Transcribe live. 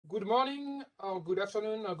Good morning, or good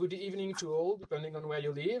afternoon, or good evening to all, depending on where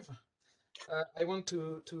you live. I want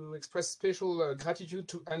to express special gratitude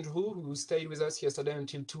to Andrew, who stayed with us yesterday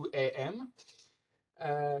until 2 a.m.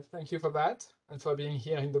 Thank you for that, and for being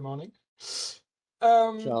here in the morning.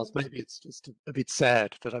 Charles, maybe it's just a bit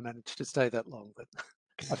sad that I managed to stay that long, but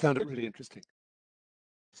I found it really interesting.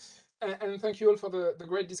 And thank you all for the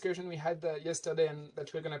great discussion we had yesterday and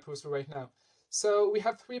that we're going to post right now. So we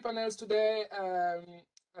have 3 panels today.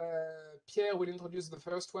 Pierre will introduce the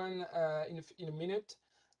first one in a minute,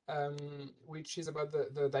 which is about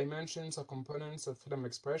the dimensions or components of freedom of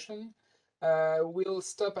expression. We'll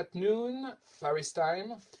stop at noon, Paris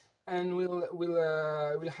time, and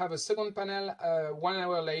we'll have a second panel 1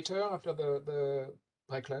 hour later after the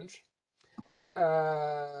break lunch.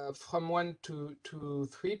 From 1 to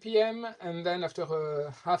 3 p.m. and then after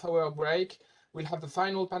a half-hour break, we'll have the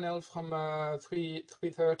final panel from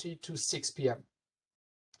 3:30 to 6 p.m.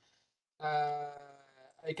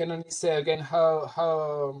 I can only say again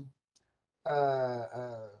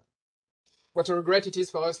what a regret it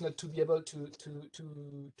is for us not to be able to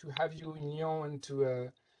have you in Lyon and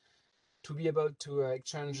to be able to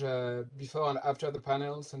exchange before and after the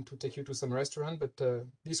panels and to take you to some restaurant, but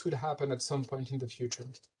this will happen at some point in the future,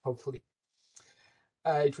 hopefully.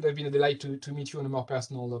 It would have been a delight to meet you on a more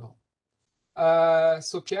personal level.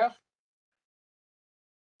 So Pierre,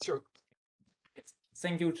 sure.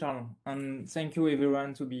 Thank you, Charles, and thank you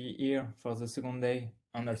everyone to be here for the second day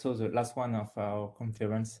and also the last one of our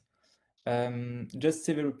conference. Just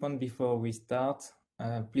several points before we start.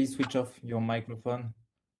 Please switch off your microphone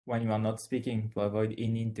when you are not speaking to avoid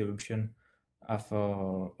any interruption of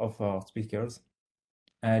our speakers.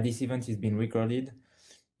 This event is being recorded.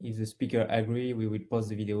 If the speaker agree, we will post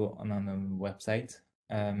the video on our website.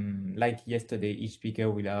 Like yesterday, each speaker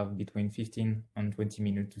will have between 15 and 20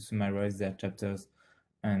 minutes to summarize their chapters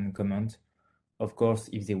and comment. Of course,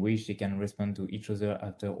 if they wish, they can respond to each other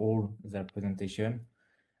after all their presentation.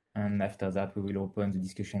 And after that, we will open the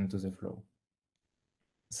discussion to the floor.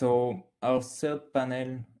 So our third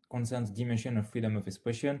panel concerns dimension of freedom of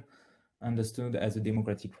expression, understood as a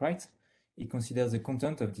democratic right. It considers the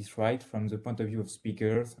content of this right from the point of view of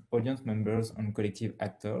speakers, audience members, and collective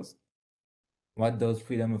actors. What does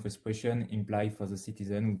freedom of expression imply for the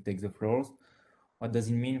citizen who takes the floors? What does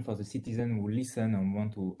it mean for the citizen who listen and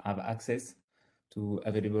want to have access to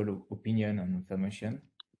available opinion and information,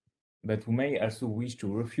 but who may also wish to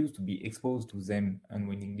refuse to be exposed to them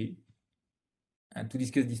unwillingly? And to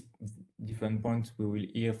discuss these different points, we will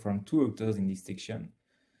hear from 2 authors in this section.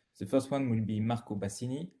 The first one will be Marco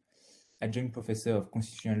Bassini, adjunct professor of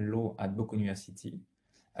constitutional law at Bocconi University.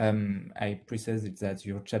 I precise that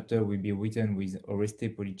your chapter will be written with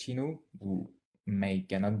Oreste Policino, who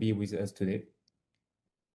cannot be with us today.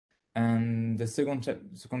 And the second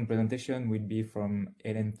presentation will be from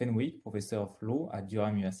Helen Fenwick, professor of law at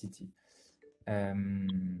Durham University.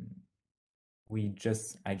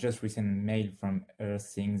 I just received a mail from her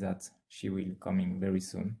saying that she will coming very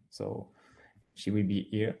soon, so she will be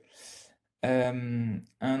here. And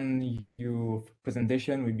your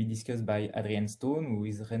presentation will be discussed by Adrienne Stone, who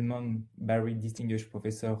is Redmond Barry Distinguished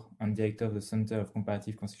Professor and Director of the Center of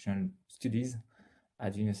Comparative Constitutional Studies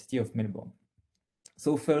at the University of Melbourne.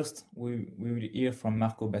 So first, we will hear from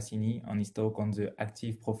Marco Bassini on his talk on the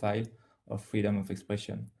active profile of freedom of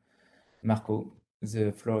expression. Marco,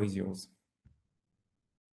 the floor is yours.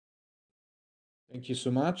 Thank you so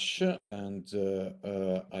much. And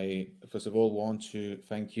I, first of all, want to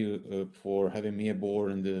thank you for having me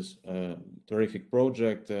aboard in this terrific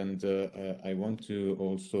project. And I want to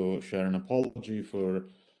also share an apology for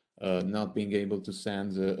not being able to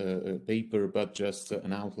send a paper, but just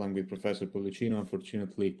an outline with Professor Policino.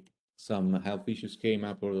 Unfortunately, some health issues came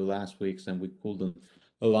up over the last weeks and we couldn't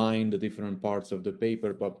align the different parts of the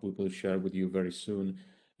paper, but we will share with you very soon.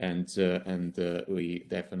 And we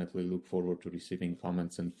definitely look forward to receiving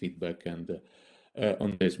comments and feedback and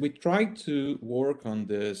on this. We tried to work on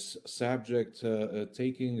this subject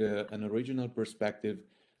taking an original perspective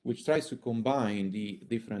which tries to combine the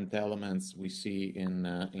different elements we see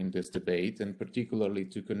in this debate, and particularly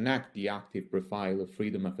to connect the active profile of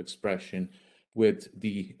freedom of expression with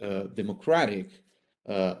the democratic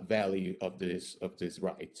value of this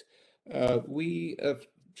right. We have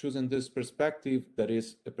chosen this perspective that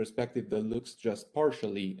is a perspective that looks just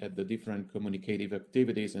partially at the different communicative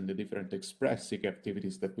activities and the different expressive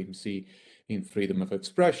activities that we see in freedom of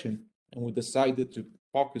expression. And we decided to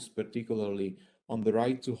focus particularly on the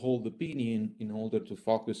right to hold opinion in order to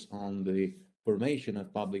focus on the formation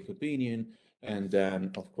of public opinion and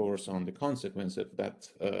then, of course, on the consequence of that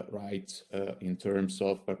right in terms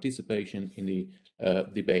of participation in the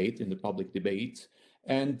debate, in the public debate,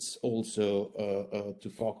 and also to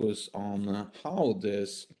focus on how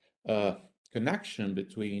this connection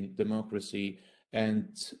between democracy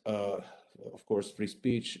and, of course, free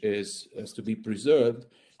speech is to be preserved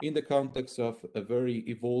in the context of a very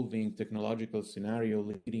evolving technological scenario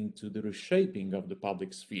leading to the reshaping of the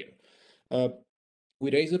public sphere.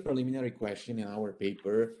 We raise a preliminary question in our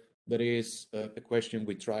paper. That is a question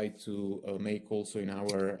we tried to make also in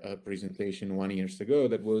our presentation 1 year ago.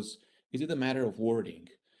 That was, is it a matter of wording?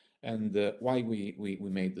 And why we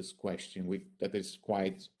made this question, that is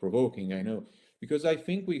quite provoking, I know, because I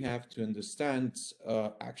think we have to understand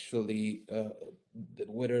actually that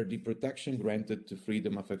whether the protection granted to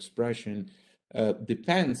freedom of expression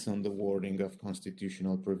depends on the wording of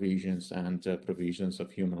constitutional provisions and provisions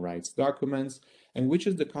of human rights documents, and which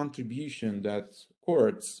is the contribution that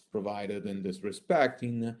courts provided in this respect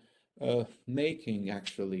in making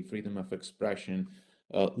actually freedom of expression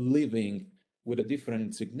living with a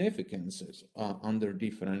different significances under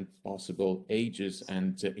different possible ages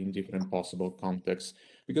and in different possible contexts,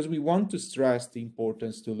 because we want to stress the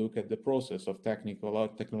importance to look at the process of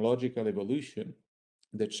technological evolution,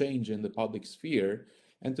 the change in the public sphere,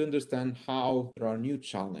 and to understand how there are new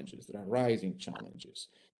challenges, there are rising challenges.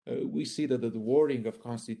 We see that the wording of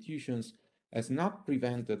constitutions has not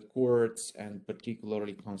prevented courts, and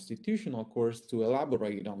particularly constitutional courts, to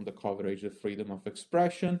elaborate on the coverage of freedom of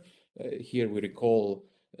expression. Here we recall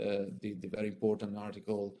the very important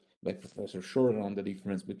article by Professor Shorter on the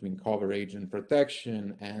difference between coverage and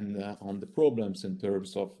protection, and on the problems in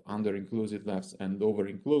terms of under-inclusiveness and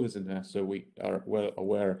over-inclusiveness. So we are well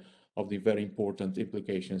aware of the very important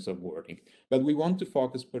implications of wording. But we want to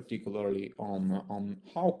focus particularly on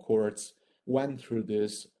how courts went through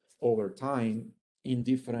this over time in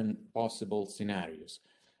different possible scenarios,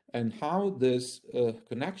 and how this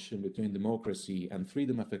connection between democracy and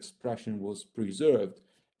freedom of expression was preserved,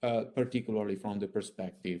 particularly from the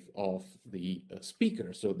perspective of the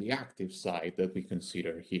speaker, so the active side that we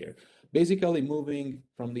consider here. Basically moving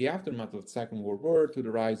from the aftermath of the Second World War to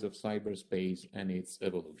the rise of cyberspace and its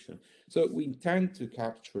evolution. So we intend to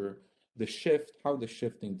capture the shift, how the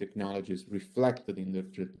shifting technologies reflected in the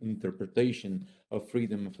interpretation of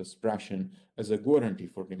freedom of expression as a guarantee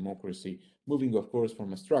for democracy, moving, of course,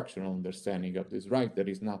 from a structural understanding of this right that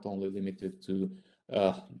is not only limited to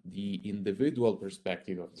the individual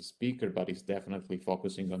perspective of the speaker, but is definitely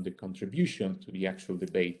focusing on the contribution to the actual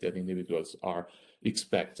debate that individuals are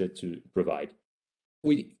expected to provide.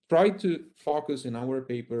 We try to focus in our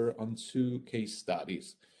paper on 2 case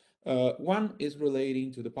studies. One is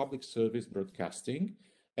relating to the public service broadcasting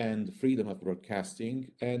and freedom of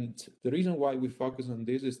broadcasting. And the reason why we focus on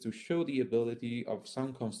this is to show the ability of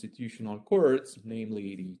some constitutional courts,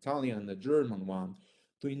 namely the Italian and the German one,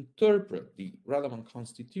 to interpret the relevant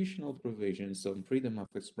constitutional provisions on freedom of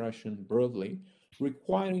expression broadly,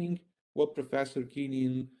 requiring what Professor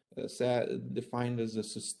Keenan defined as a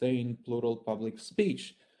sustained plural public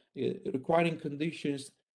speech, requiring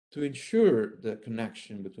conditions to ensure the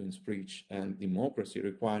connection between speech and democracy,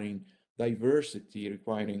 requiring diversity,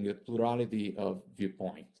 requiring a plurality of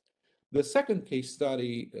viewpoint. The second case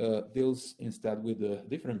study deals instead with a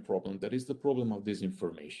different problem, that is the problem of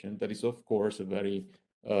disinformation. That is, of course, a very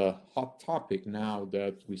hot topic now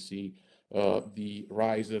that we see the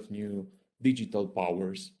rise of new digital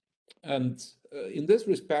powers. And in this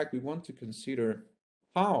respect, we want to consider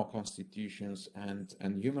how constitutions and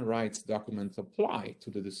human rights documents apply to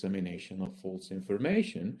the dissemination of false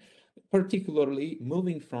information, particularly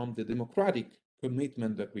moving from the democratic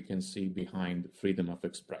commitment that we can see behind freedom of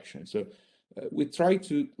expression. So we try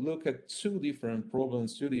to look at 2 different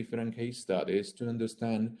problems, 2 different case studies to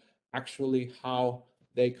understand actually how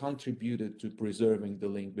they contributed to preserving the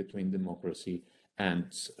link between democracy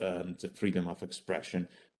and freedom of expression.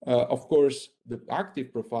 Of course, the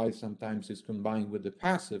active profile sometimes is combined with the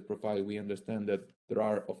passive profile. We understand that there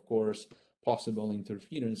are, of course, possible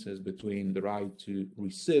interferences between the right to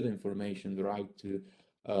receive information, the right to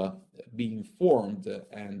be informed,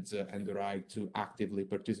 and the right to actively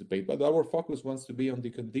participate. But our focus wants to be on the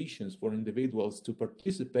conditions for individuals to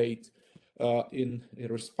participate in a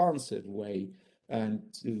responsive way and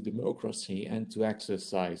to democracy, and to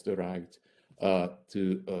exercise the right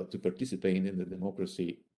to participate in the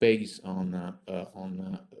democracy based on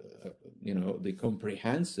the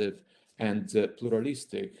comprehensive and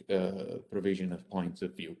pluralistic provision of points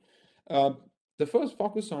of view. The first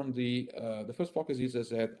focus is,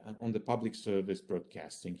 as I said, on the public service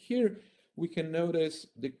broadcasting. Here, we can notice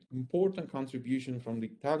the important contribution from the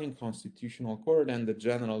Italian Constitutional Court and the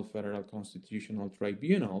General Federal Constitutional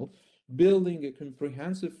Tribunal, building a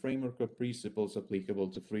comprehensive framework of principles applicable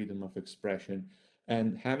to freedom of expression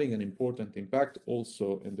and having an important impact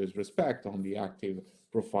also in this respect on the active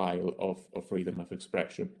profile of freedom of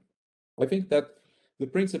expression. I think that the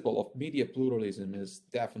principle of media pluralism is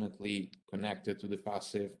definitely connected to the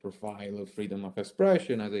passive profile of freedom of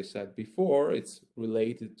expression. As I said before, it's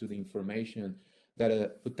related to the information that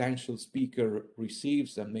a potential speaker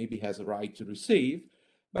receives and maybe has a right to receive.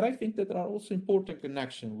 But I think that there are also important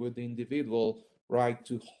connections with the individual right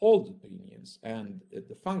to hold opinions and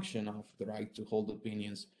the function of the right to hold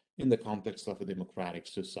opinions in the context of a democratic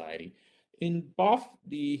society. In both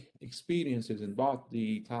the experiences, in both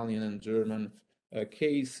the Italian and German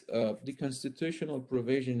case, the constitutional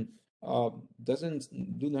provision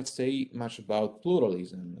do not say much about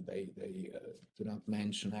pluralism. They do not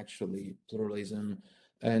mention actually pluralism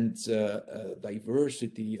and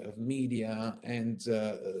diversity of media, and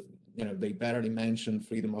they barely mention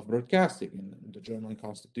freedom of broadcasting. In the German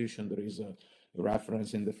constitution, there is a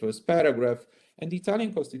reference in the first paragraph, and the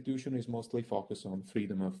Italian constitution is mostly focused on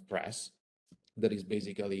freedom of press. That is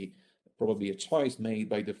basically probably a choice made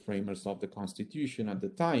by the framers of the constitution at the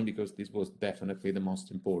time, because this was definitely the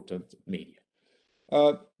most important media.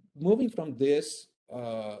 Moving from this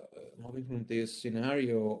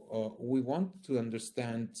scenario, we want to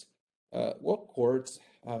understand what courts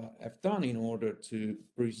have done in order to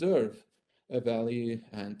preserve a value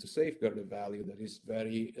and to safeguard a value that is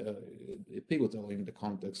very pivotal in the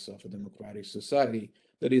context of a democratic society,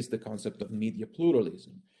 that is the concept of media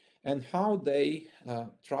pluralism, and how they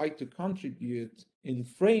try to contribute in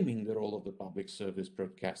framing the role of the public service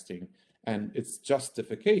broadcasting and its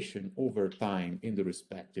justification over time in the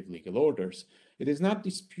respective legal orders. It is not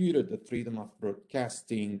disputed that freedom of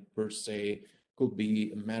broadcasting per se could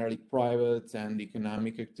be merely private and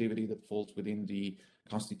economic activity that falls within the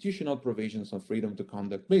constitutional provisions of freedom to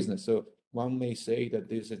conduct business. So one may say that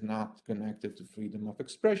this is not connected to freedom of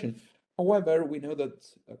expression. However, we know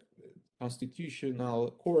that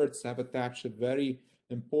constitutional courts have attached a very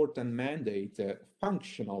important mandate, a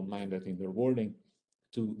functional mandate in their wording,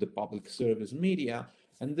 to the public service media,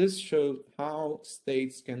 and this shows how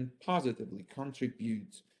states can positively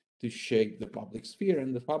contribute to shape the public sphere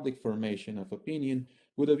and the public formation of opinion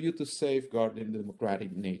with a view to safeguarding the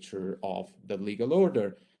democratic nature of the legal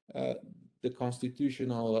order. The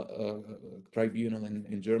constitutional tribunal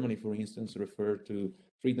in Germany, for instance, referred to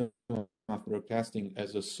freedom of broadcasting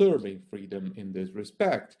as a serving freedom in this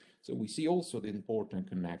respect. So we see also the important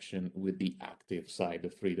connection with the active side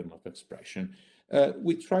of freedom of expression.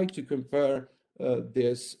 We try to compare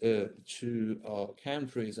this to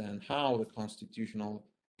countries and how the constitutional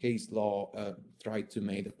case law tried to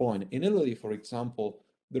make the point. In Italy, for example,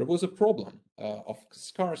 there was a problem of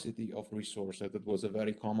scarcity of resources. That was a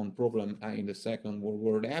very common problem in the Second World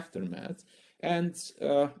War aftermath. And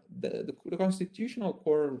the Constitutional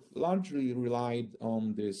Court largely relied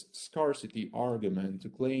on this scarcity argument to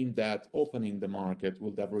claim that opening the market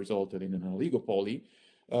would have resulted in an oligopoly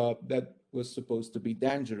that was supposed to be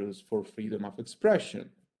dangerous for freedom of expression.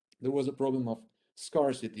 There was a problem of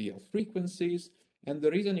scarcity of frequencies, and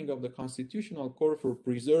the reasoning of the Constitutional Court for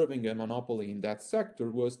preserving a monopoly in that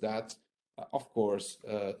sector was that, of course,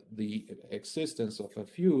 the existence of a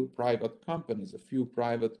few private companies, a few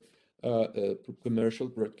private commercial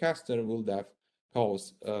broadcasters would have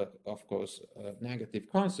caused, of course, negative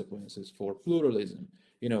consequences for pluralism.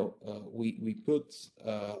 We put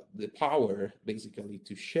the power basically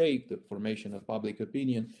to shape the formation of public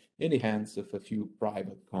opinion in the hands of a few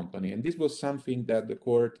private companies. And this was something that the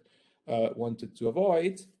court wanted to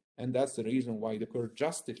avoid. And that's the reason why the court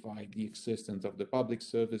justified the existence of the public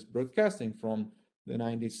service broadcasting from the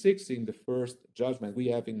 1960s in the first judgment. We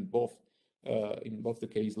have in both the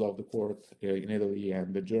case law of the court in Italy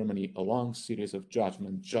and the Germany a long series of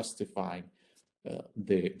judgments justifying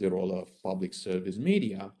the role of public service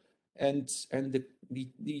media, and the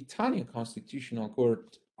Italian Constitutional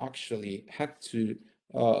Court actually had to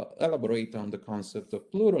elaborate on the concept of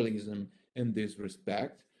pluralism in this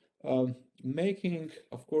respect, making,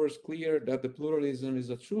 of course, clear that the pluralism is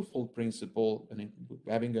a truthful principle and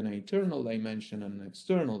having an internal dimension and an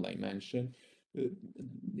external dimension.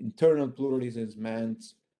 Internal pluralism is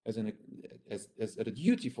meant as a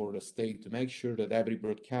duty for the state to make sure that every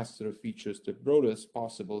broadcaster features the broadest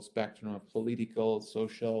possible spectrum of political,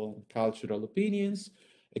 social, and cultural opinions.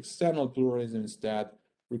 External pluralism instead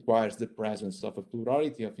requires the presence of a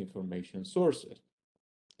plurality of information sources.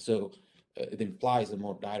 So it implies a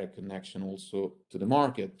more direct connection also to the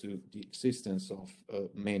market, to the existence of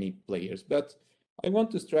many players. But I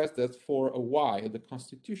want to stress that for a while, the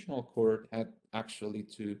Constitutional Court had actually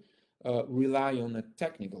to rely on a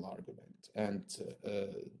technical argument. And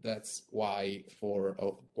that's why for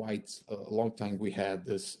quite a long time we had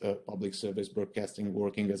this public service broadcasting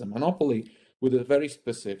working as a monopoly with a very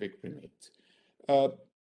specific remit.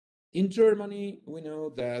 In Germany, we know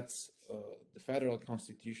that the Federal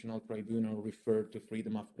Constitutional Tribunal referred to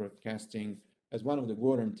freedom of broadcasting as one of the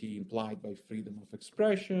guarantees implied by freedom of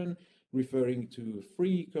expression, referring to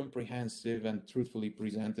free, comprehensive, and truthfully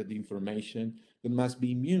presented information that must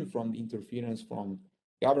be immune from interference from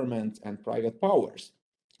government and private powers.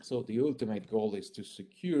 So the ultimate goal is to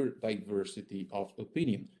secure diversity of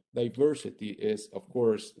opinion. Diversity is, of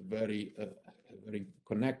course, very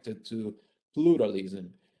connected to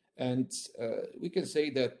pluralism. And we can say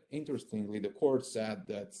that, interestingly, the court said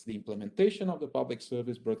that the implementation of the public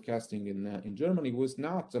service broadcasting in Germany was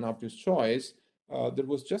not an obvious choice. There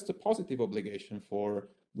was just a positive obligation for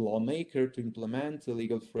the lawmaker to implement a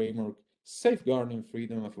legal framework safeguarding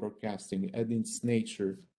freedom of broadcasting and its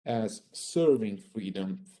nature as serving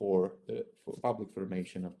freedom for public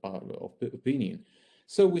formation of opinion.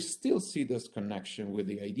 So we still see this connection with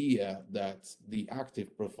the idea that the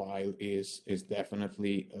active profile is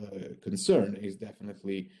definitely a concern, is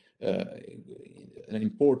definitely an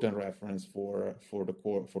important reference for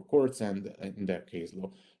courts and in their case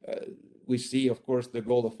law. We see, of course, the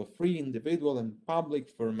goal of a free individual and public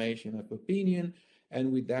formation of opinion,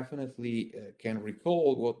 and we definitely can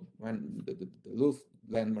recall when the Luth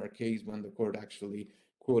landmark case, when the court actually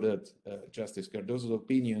quoted Justice Cardozo's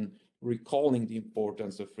opinion, recalling the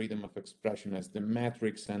importance of freedom of expression as the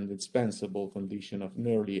matrix and indispensable condition of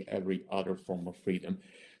nearly every other form of freedom.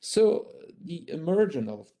 So the emergence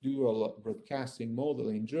of dual broadcasting model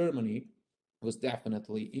in Germany was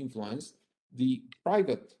definitely influenced. The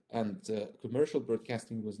private and commercial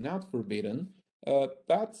broadcasting was not forbidden,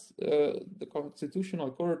 but the Constitutional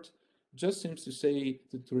Court just seems to say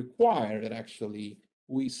to require that actually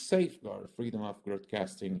we safeguard freedom of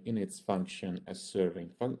broadcasting in its function as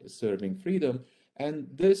serving freedom, and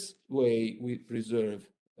this way we preserve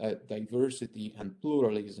diversity and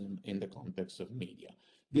pluralism in the context of media.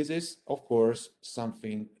 This is, of course,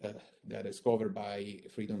 something that is covered by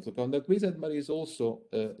freedom to conduct business, but is also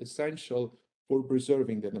essential for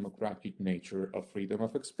preserving the democratic nature of freedom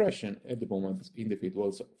of expression at the moment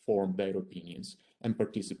individuals form their opinions and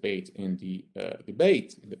participate in the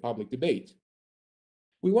debate, in the public debate.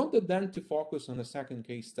 We wanted then to focus on a second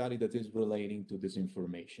case study that is relating to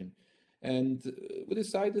disinformation. And we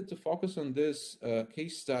decided to focus on this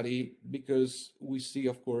case study because we see,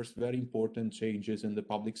 of course, very important changes in the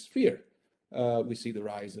public sphere. We see the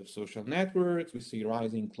rise of social networks, we see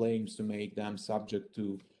rising claims to make them subject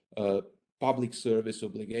to public service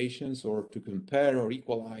obligations or to compare or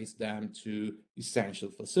equalize them to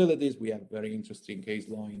essential facilities. We have very interesting case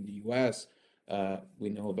law in the US. We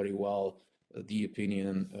know very well the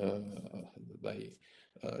opinion by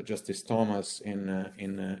Justice Thomas in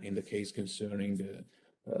the case concerning the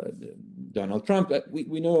Donald Trump. But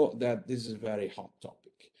we know that this is a very hot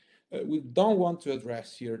topic. We don't want to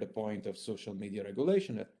address here the point of social media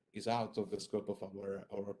regulation that is out of the scope of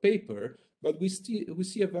our paper, but we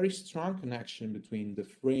see a very strong connection between the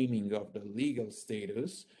framing of the legal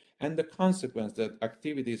status and the consequence that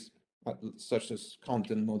activities such as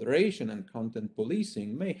content moderation and content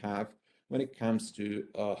policing may have when it comes to,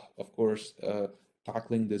 of course,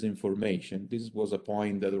 tackling disinformation. This was a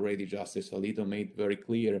point that already Justice Alito made very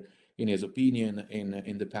clear in his opinion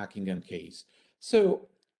in the Packingham case. So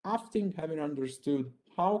after having understood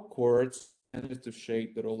how courts tended to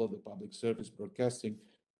shape the role of the public service broadcasting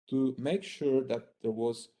to make sure that there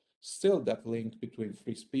was still that link between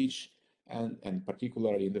free speech and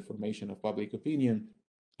particularly in the formation of public opinion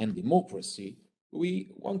and democracy,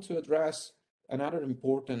 we want to address another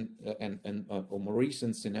important and more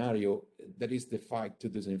recent scenario that is the fight to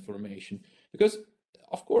disinformation. Because,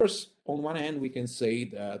 of course, on one hand, we can say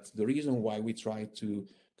that the reason why we try to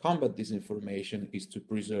combat disinformation is to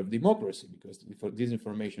preserve democracy, because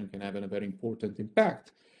disinformation can have a very important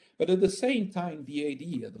impact. But at the same time, the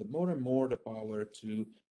idea that more and more the power to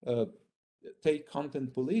take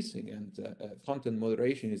content policing and content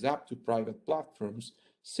moderation is up to private platforms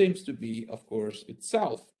seems to be, of course,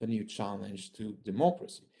 itself a new challenge to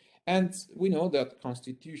democracy. And we know that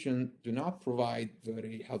constitutions do not provide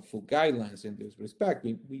very helpful guidelines in this respect.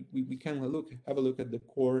 We can have a look at the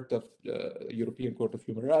European Court of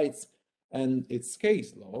Human Rights and its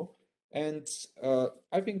case law. And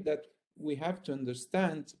I think that we have to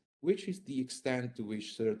understand which is the extent to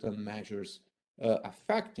which certain measures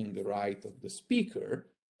affecting the right of the speaker,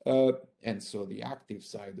 and so the active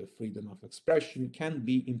side of freedom of expression, can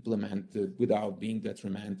be implemented without being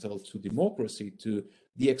detrimental to democracy, to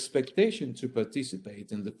the expectation to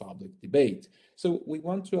participate in the public debate. So we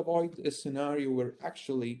want to avoid a scenario where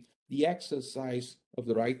actually the exercise of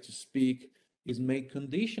the right to speak is made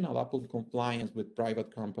conditional upon compliance with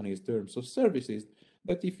private companies' terms of services.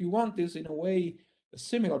 But if you want, this in a way a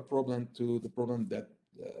similar problem to the problem that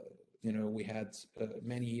we had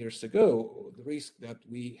many years ago, the risk that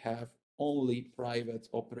we have only private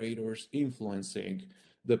operators influencing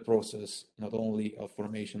the process, not only of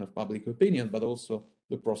formation of public opinion, but also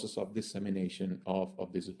the process of dissemination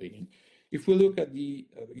of this opinion. If we look at the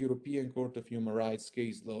European Court of Human Rights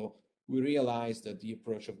case law, we realize that the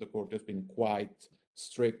approach of the court has been quite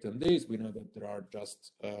strict on this. We know that there are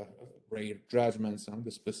just rare judgments on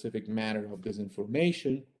the specific matter of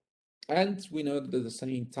disinformation. And we know that at the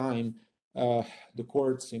same time, the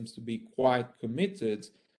court seems to be quite committed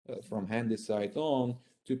from Handicide on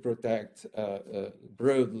to protect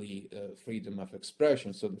broadly freedom of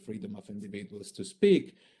expression, so the freedom of individuals to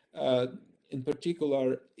speak. In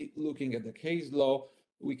particular, looking at the case law,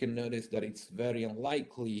 we can notice that it's very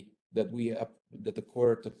unlikely that the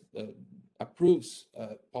court approves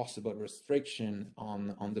possible restriction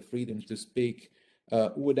on the freedom to speak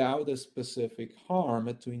without a specific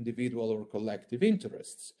harm to individual or collective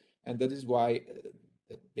interests. And that is why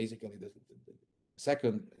basically the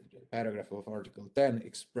second paragraph of Article 10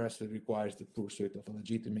 expressly requires the pursuit of a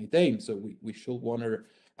legitimate aim. So we should wonder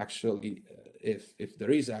actually if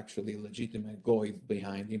there is actually a legitimate goal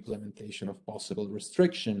behind the implementation of possible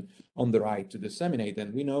restriction on the right to disseminate.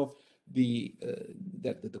 And we know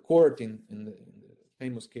that the court in the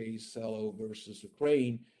famous case Sello versus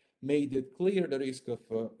Ukraine made it clear the risk of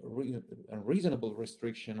unreasonable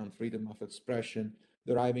restriction on freedom of expression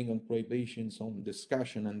deriving on prohibitions on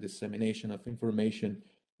discussion and dissemination of information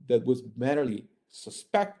that was merely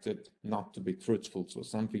suspected not to be truthful, so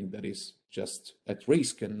something that is just at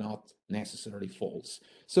risk and not necessarily false.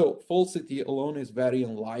 So falsity alone is very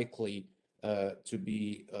unlikely to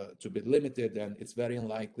be limited, and it's very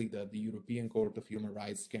unlikely that the European Court of Human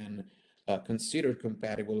Rights can consider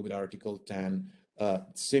compatible with Article 10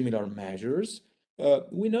 similar measures.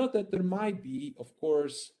 We know that there might be, of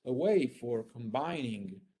course, a way for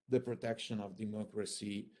combining the protection of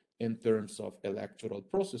democracy in terms of electoral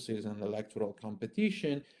processes and electoral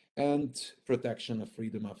competition and protection of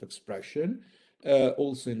freedom of expression.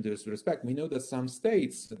 Also in this respect, we know that some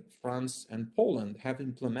states, France and Poland, have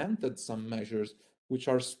implemented some measures which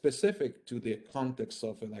are specific to the context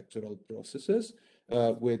of electoral processes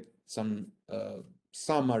with some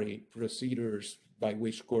summary procedures by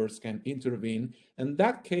which courts can intervene. In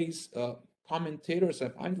that case, commentators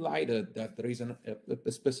have highlighted that there is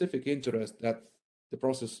a specific interest that the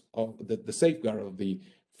process of the safeguard of the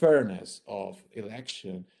fairness of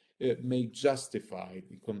election may justify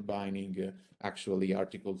combining actually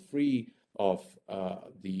Article 3 of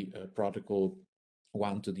the Protocol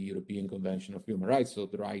 1 to the European Convention of Human Rights, so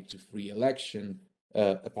the right to free election,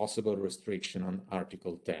 a possible restriction on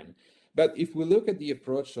Article 10. But if we look at the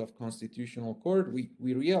approach of Constitutional Court,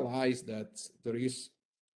 we realize that there is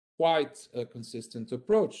quite a consistent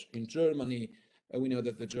approach. In Germany, we know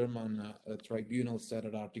that the German tribunal said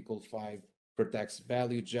that Article 5 protects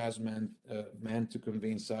value judgment meant to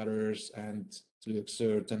convince others and to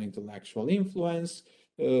exert an intellectual influence,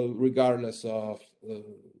 regardless of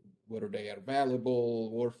whether they are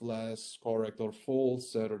valuable, worthless, correct or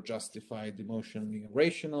false, or justified emotionally or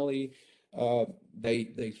rationally.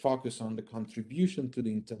 They focus on the contribution to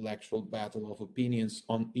the intellectual battle of opinions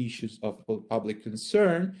on issues of public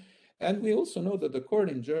concern. And we also know that the court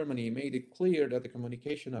in Germany made it clear that the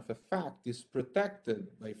communication of a fact is protected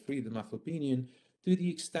by freedom of opinion to the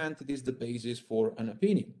extent it is the basis for an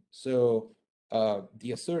opinion. So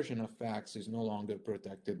the assertion of facts is no longer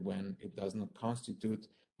protected when it does not constitute,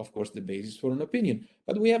 of course, the basis for an opinion.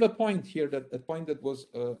 But we have a point here, a point that was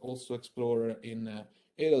also explored in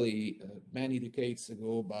Italy many decades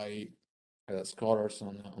ago by scholars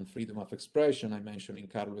on freedom of expression. I mentioned in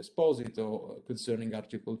Carlo Esposito concerning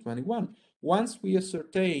Article 21. Once we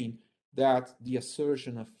ascertain that the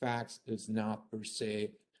assertion of facts is not per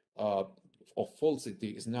se, of falsity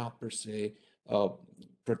is not per se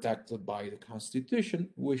protected by the Constitution,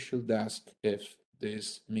 we should ask if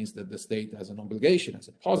this means that the state has an obligation, has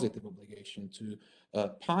a positive obligation to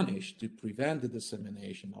punish, to prevent the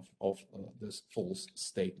dissemination of this false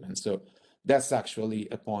statement. So that's actually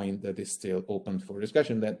a point that is still open for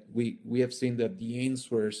discussion, that we have seen that the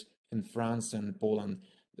answers in France and Poland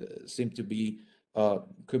seem to be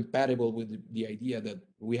compatible with the idea that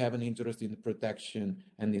we have an interest in the protection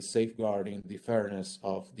and in safeguarding the fairness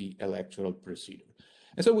of the electoral procedure.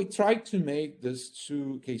 And so we tried to make this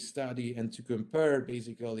two case study and to compare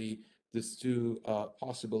basically these two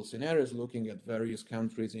possible scenarios, looking at various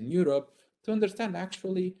countries in Europe, to understand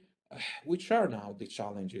actually which are now the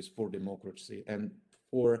challenges for democracy and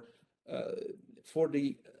for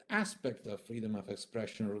the aspect of freedom of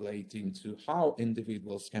expression relating to how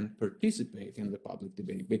individuals can participate in the public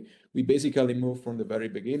debate. We basically moved from the very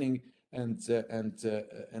beginning and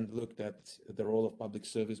looked at the role of public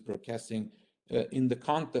service broadcasting in the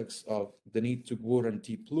context of the need to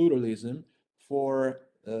guarantee pluralism for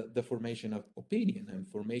the formation of opinion and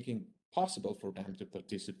for making possible for them to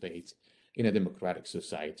participate in a democratic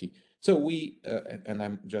society. So we, and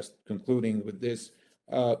I'm just concluding with this,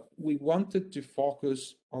 we wanted to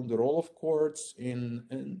focus on the role of courts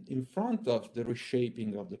in front of the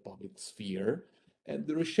reshaping of the public sphere. And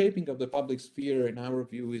the reshaping of the public sphere, in our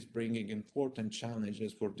view, is bringing important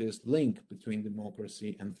challenges for this link between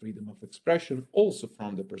democracy and freedom of expression, also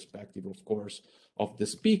from the perspective, of course, of the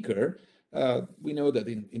speaker. We know that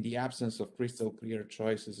in the absence of crystal clear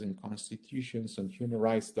choices in constitutions and human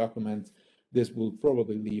rights documents, this will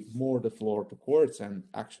probably leave more the floor to courts, and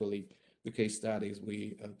actually the case studies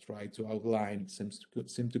we try to outline seem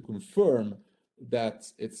to confirm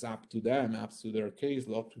that it's up to them, up to their case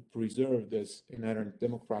law, to preserve this inherent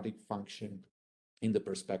democratic function in the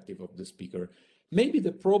perspective of the speaker. Maybe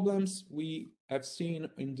the problems we have seen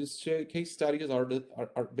in this case studies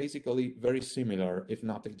are basically very similar, if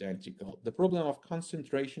not identical. The problem of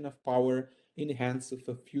concentration of power in the hands of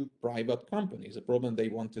a few private companies, a problem they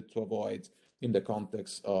wanted to avoid in the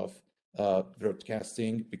context of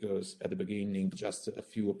broadcasting, because at the beginning, just a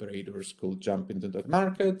few operators could jump into that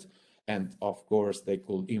market. And of course, they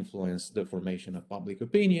could influence the formation of public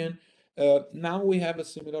opinion. Now we have a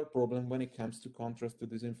similar problem when it comes to contrast to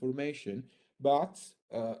disinformation. But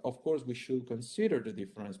of course, we should consider the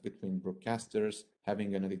difference between broadcasters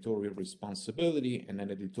having an editorial responsibility and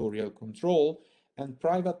an editorial control, and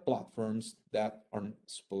private platforms that are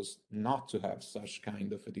supposed not to have such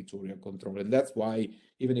kind of editorial control. And that's why,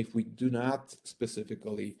 even if we do not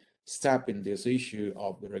specifically step in this issue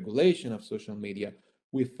of the regulation of social media,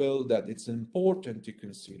 we feel that it's important to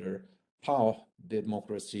consider how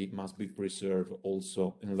democracy must be preserved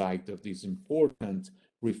also in light of this important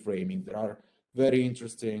reframing. There are very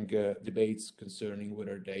interesting debates concerning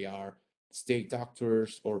whether they are state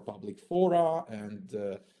actors or public fora,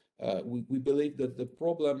 and we believe that the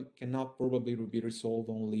problem cannot probably be resolved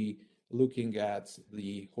only looking at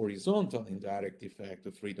the horizontal indirect effect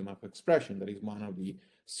of freedom of expression. That is one of the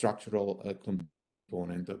structural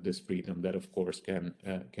component of this freedom that, of course, can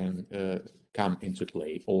come into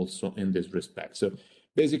play also in this respect. So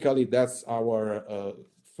basically, that's our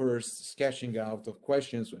first sketching out of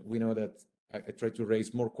questions. We know that I try to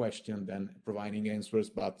raise more questions than providing answers,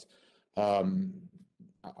 but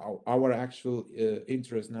our actual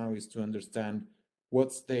interest now is to understand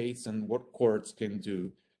what states and what courts can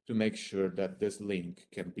do to make sure that this link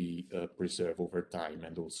can be preserved over time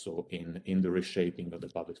and also in the reshaping of the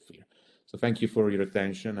public sphere. So thank you for your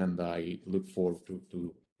attention, and I look forward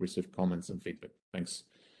to receive comments and feedback. Thanks.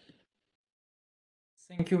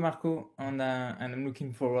 Thank you, Marco, and I'm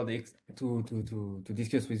looking forward to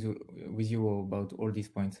discuss with you about all these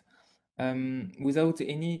points. Without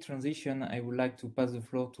any transition, I would like to pass the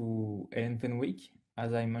floor to Helen Fenwick.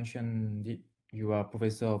 As I mentioned, you are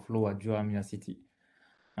professor of law at Durham University,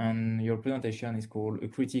 and your presentation is called "A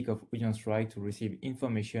Critique of Audience Right to Receive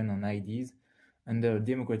Information and Ideas under a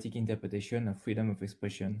Democratic Interpretation of Freedom of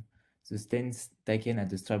Expression, the stance taken at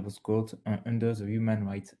the Strasbourg Court under the Human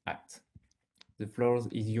Rights Act." The floor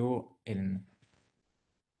is yours, Helen.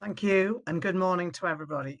 Thank you, and good morning to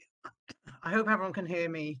everybody. I hope everyone can hear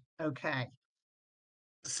me okay.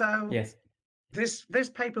 So yes, this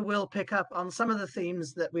paper will pick up on some of the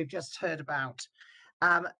themes that we've just heard about.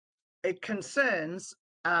 It concerns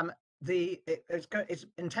it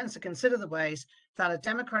intends to consider the ways that a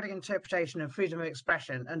democratic interpretation of freedom of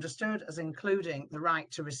expression, understood as including the right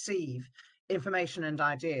to receive information and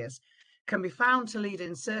ideas, can be found to lead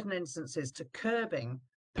in certain instances to curbing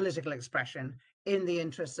political expression in the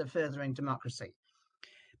interests of furthering democracy.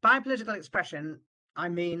 By political expression, I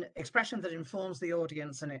mean expression that informs the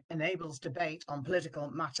audience and it enables debate on political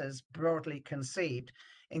matters broadly conceived,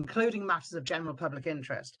 including matters of general public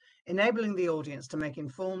interest, enabling the audience to make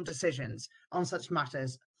informed decisions on such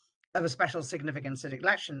matters of a special significance at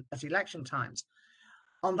election times.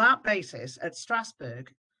 On that basis, at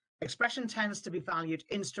Strasbourg, expression tends to be valued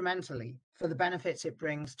instrumentally for the benefits it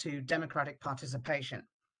brings to democratic participation.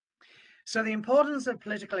 So the importance of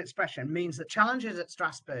political expression means that challenges at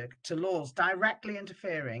Strasbourg to laws directly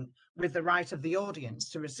interfering with the right of the audience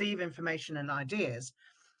to receive information and ideas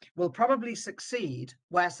will probably succeed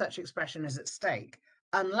where such expression is at stake,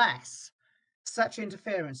 unless such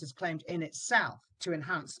interference is claimed in itself to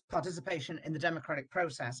enhance participation in the democratic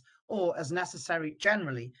process or as necessary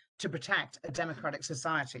generally to protect a democratic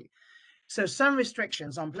society. So some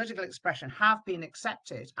restrictions on political expression have been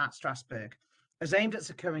accepted at Strasbourg as aimed at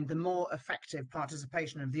securing the more effective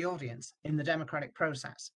participation of the audience in the democratic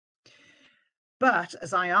process. But,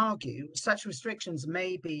 as I argue, such restrictions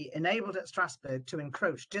may be enabled at Strasbourg to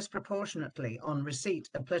encroach disproportionately on receipt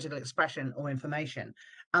of political expression or information,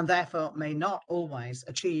 and therefore may not always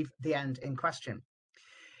achieve the end in question.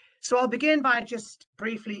 So I'll begin by just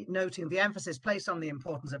briefly noting the emphasis placed on the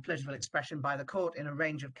importance of political expression by the court in a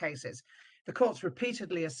range of cases. The court's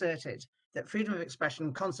repeatedly asserted that freedom of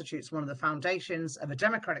expression constitutes one of the foundations of a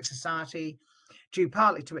democratic society, due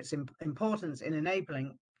partly to its importance in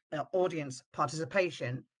enabling audience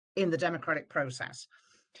participation in the democratic process.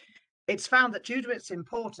 It's found that due to its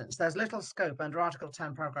importance, there's little scope under Article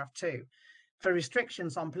 10, paragraph 2, for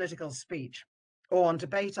restrictions on political speech or on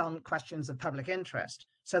debate on questions of public interest.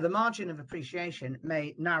 So the margin of appreciation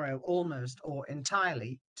may narrow almost or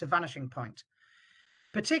entirely to vanishing point.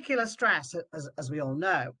 Particular stress, as we all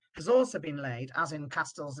know, has also been laid, as in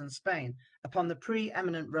Castells in Spain, upon the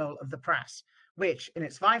preeminent role of the press, which, in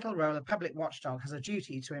its vital role of public watchdog, has a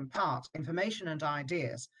duty to impart information and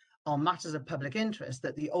ideas on matters of public interest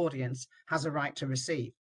that the audience has a right to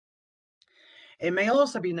receive. It may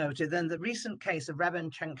also be noted that in the recent case of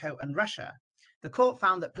Rebenchenko and Russia, the court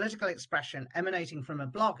found that political expression emanating from a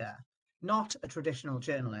blogger, not a traditional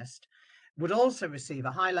journalist, would also receive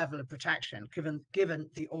a high level of protection given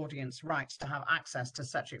the audience rights to have access to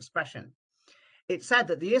such expression. It said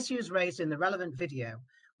that the issues raised in the relevant video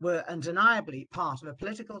were undeniably part of a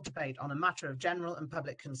political debate on a matter of general and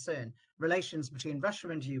public concern, relations between Russia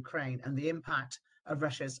and Ukraine and the impact of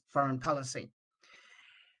Russia's foreign policy.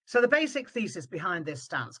 So the basic thesis behind this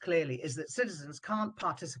stance clearly is that citizens can't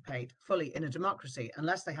participate fully in a democracy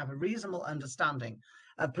unless they have a reasonable understanding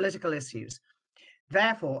of political issues.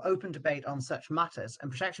 Therefore, open debate on such matters and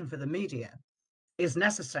protection for the media is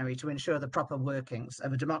necessary to ensure the proper workings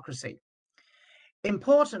of a democracy.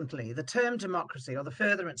 Importantly, the term democracy or the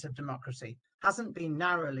furtherance of democracy hasn't been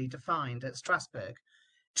narrowly defined at Strasbourg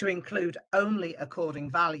to include only according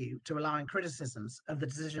value to allowing criticisms of the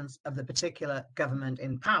decisions of the particular government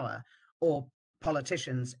in power or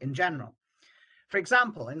politicians in general. For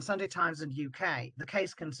example, in Sunday Times in UK, the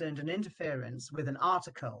case concerned an interference with an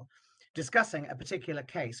article discussing a particular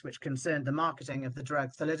case which concerned the marketing of the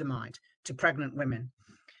drug thalidomide to pregnant women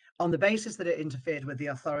on the basis that it interfered with the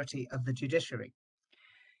authority of the judiciary.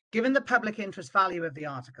 Given the public interest value of the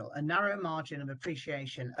article, a narrow margin of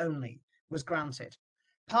appreciation only was granted.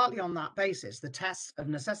 Partly on that basis, the tests of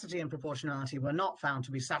necessity and proportionality were not found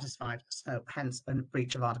to be satisfied, so hence a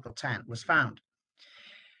breach of Article 10 was found.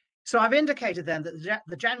 So I've indicated then that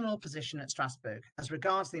the general position at Strasbourg as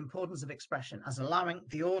regards the importance of expression as allowing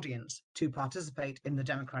the audience to participate in the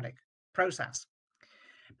democratic process.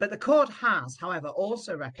 But the court has, however,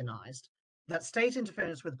 also recognised that state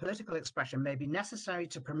interference with political expression may be necessary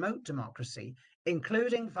to promote democracy,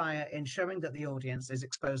 including via ensuring that the audience is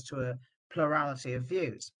exposed to a plurality of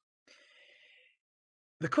views.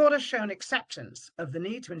 The court has shown acceptance of the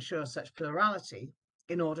need to ensure such plurality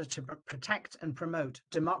in order to protect and promote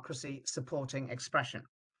democracy supporting expression.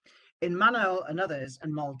 In Manuel and others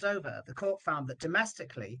and Moldova, the court found that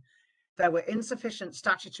domestically there were insufficient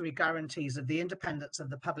statutory guarantees of the independence of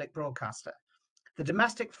the public broadcaster. The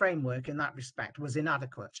domestic framework in that respect was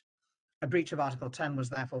inadequate. A breach of Article 10 was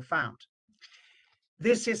therefore found.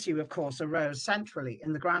 This issue, of course, arose centrally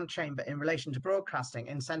in the Grand Chamber in relation to broadcasting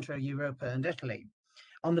in Central Europe and Italy,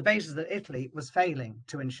 on the basis that Italy was failing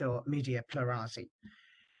to ensure media plurality.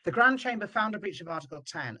 The Grand Chamber found a breach of Article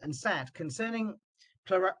 10 and said, concerning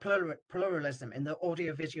pluralism in the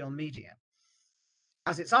audiovisual media,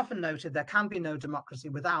 as it's often noted, there can be no democracy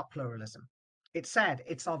without pluralism. It said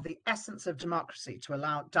it's of the essence of democracy to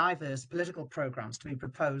allow diverse political programs to be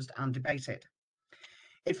proposed and debated.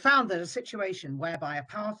 It found that a situation whereby a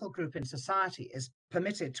powerful group in society is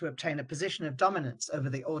permitted to obtain a position of dominance over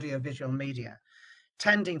the audiovisual media,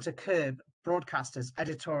 tending to curb broadcasters'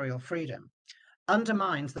 editorial freedom,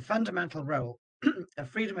 undermines the fundamental role of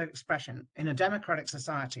freedom of expression in a democratic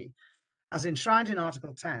society, as enshrined in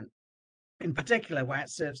Article 10, in particular where it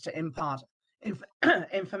serves to impart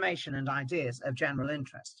information and ideas of general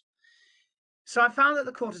interest. So I found that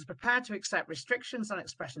the court is prepared to accept restrictions on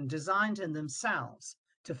expression designed in themselves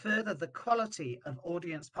to further the quality of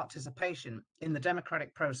audience participation in the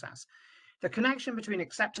democratic process, the connection between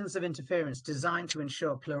acceptance of interference designed to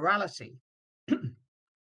ensure plurality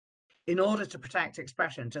in order to protect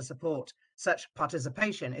expression to support such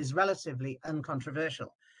participation is relatively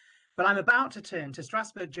uncontroversial. But I'm about to turn to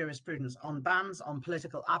Strasbourg jurisprudence on bans on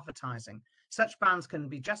political advertising. Such bans can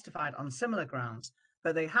be justified on similar grounds,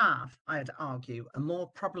 but they have, I'd argue, a more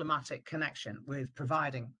problematic connection with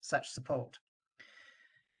providing such support.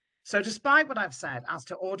 So despite what I've said as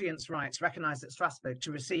to audience rights recognised at Strasbourg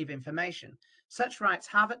to receive information, such rights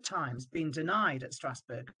have at times been denied at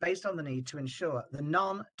Strasbourg based on the need to ensure the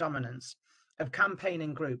non-dominance of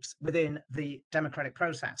campaigning groups within the democratic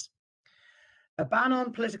process. A ban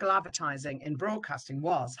on political advertising in broadcasting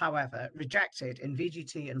was, however, rejected in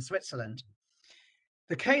VGT and Switzerland.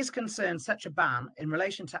 The case concerned such a ban in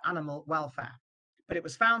relation to animal welfare, but it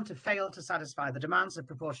was found to fail to satisfy the demands of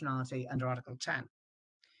proportionality under Article 10.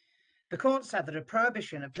 The court said that a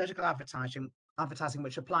prohibition of political advertising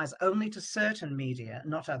which applies only to certain media,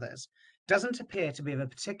 not others, doesn't appear to be of a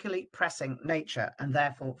particularly pressing nature and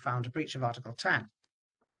therefore found a breach of Article 10.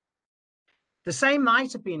 The same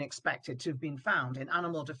might have been expected to have been found in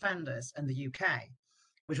Animal Defenders in the UK,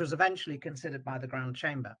 which was eventually considered by the Grand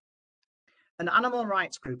Chamber. An animal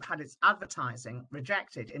rights group had its advertising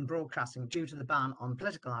rejected in broadcasting due to the ban on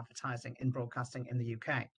political advertising in broadcasting in the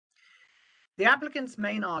UK. The applicant's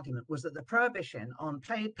main argument was that the prohibition on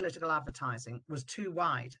paid political advertising was too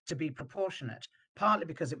wide to be proportionate, partly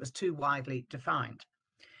because it was too widely defined.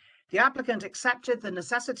 The applicant accepted the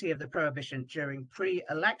necessity of the prohibition during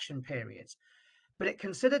pre-election periods, but it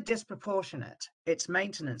considered disproportionate its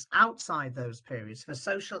maintenance outside those periods for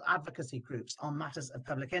social advocacy groups on matters of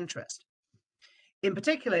public interest. In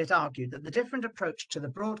particular, it argued that the different approach to the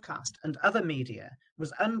broadcast and other media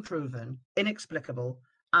was unproven, inexplicable,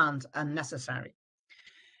 and unnecessary.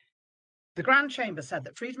 The Grand Chamber said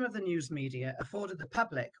that freedom of the news media afforded the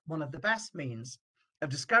public one of the best means of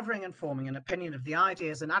discovering and forming an opinion of the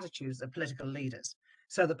ideas and attitudes of political leaders,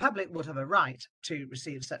 so the public would have a right to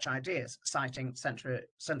receive such ideas, citing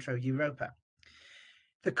Centro Europa.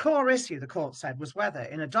 The core issue, the court said, was whether,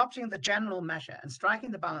 in adopting the general measure and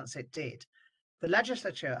striking the balance it did, the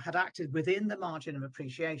legislature had acted within the margin of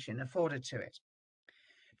appreciation afforded to it.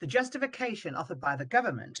 The justification offered by the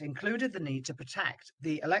government included the need to protect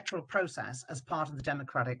the electoral process as part of the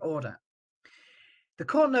democratic order. The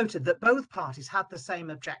court noted that both parties had the same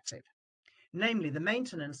objective, namely the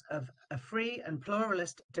maintenance of a free and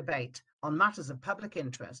pluralist debate on matters of public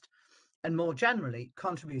interest and more generally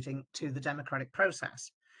contributing to the democratic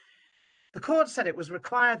process. The court said it was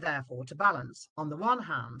required, therefore, to balance, on the one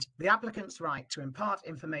hand, the applicant's right to impart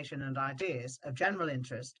information and ideas of general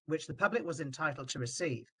interest which the public was entitled to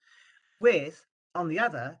receive, with, on the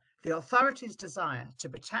other, the authority's desire to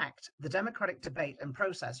protect the democratic debate and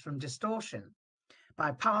process from distortion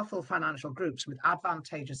by powerful financial groups with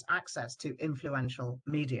advantageous access to influential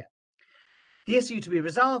media. The issue to be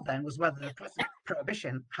resolved then was whether the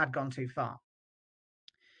prohibition had gone too far.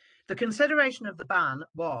 The consideration of the ban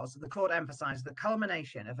was, the court emphasised, the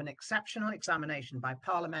culmination of an exceptional examination by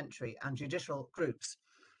parliamentary and judicial groups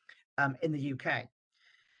in the UK.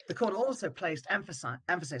 The court also placed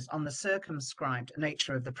emphasis on the circumscribed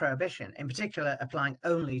nature of the prohibition, in particular applying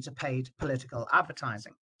only to paid political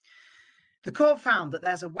advertising. The court found that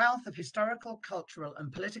there's a wealth of historical, cultural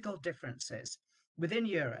and political differences within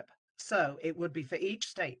Europe, so it would be for each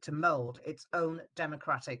state to mould its own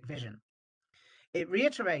democratic vision. It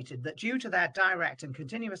reiterated that due to their direct and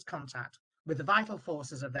continuous contact with the vital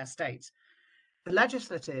forces of their states, the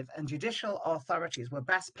legislative and judicial authorities were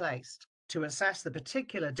best placed to assess the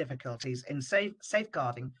particular difficulties in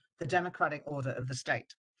safeguarding the democratic order of the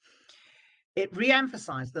state. It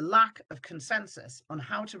re-emphasised the lack of consensus on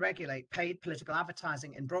how to regulate paid political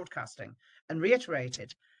advertising in broadcasting and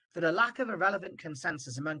reiterated that a lack of a relevant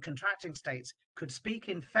consensus among contracting states could speak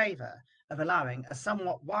in favour of allowing a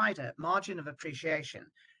somewhat wider margin of appreciation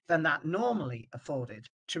than that normally afforded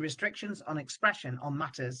to restrictions on expression on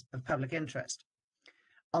matters of public interest.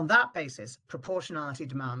 On that basis, proportionality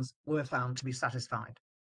demands were found to be satisfied.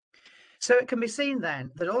 So it can be seen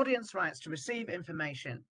then that audience rights to receive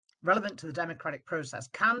information relevant to the democratic process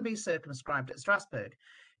can be circumscribed at Strasbourg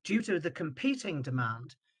due to the competing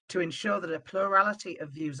demand to ensure that a plurality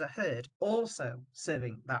of views are heard, also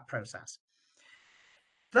serving that process.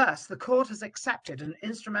 Thus, the court has accepted an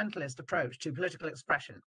instrumentalist approach to political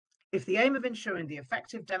expression. If the aim of ensuring the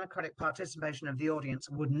effective democratic participation of the audience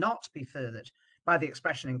would not be furthered by the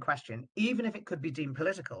expression in question, even if it could be deemed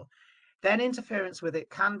political, then interference with it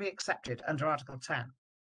can be accepted under Article 10.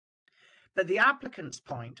 that the applicant's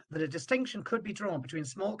point that a distinction could be drawn between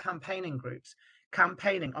small campaigning groups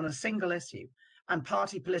campaigning on a single issue and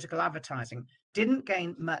party political advertising didn't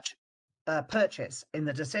gain much purchase in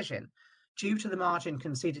the decision due to the margin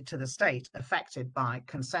conceded to the state affected by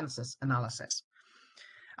consensus analysis.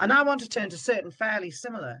 I now want to turn to certain fairly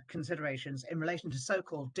similar considerations in relation to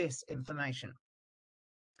so-called disinformation.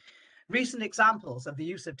 Recent examples of the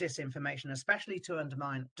use of disinformation, especially to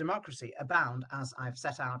undermine democracy, abound, as I've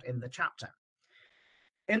set out in the chapter.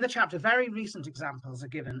 In the chapter, very recent examples are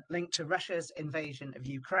given linked to Russia's invasion of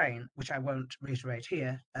Ukraine, which I won't reiterate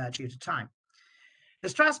here due to time. The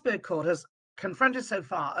Strasbourg Court has confronted so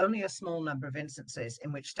far only a small number of instances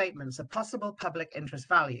in which statements of possible public interest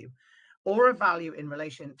value or of value in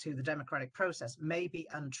relation to the democratic process may be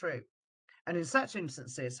untrue, and in such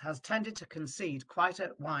instances has tended to concede quite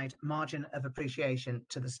a wide margin of appreciation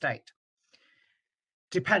to the state,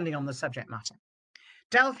 depending on the subject matter.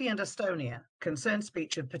 Delphi and Estonia concerned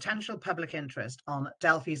speech of potential public interest on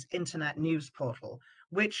Delphi's internet news portal,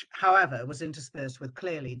 which, however, was interspersed with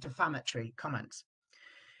clearly defamatory comments.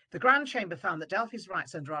 The Grand Chamber found that Delphi's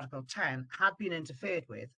rights under Article 10 had been interfered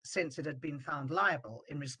with since it had been found liable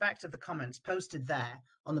in respect of the comments posted there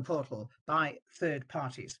on the portal by third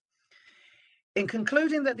parties. In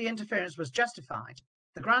concluding that the interference was justified,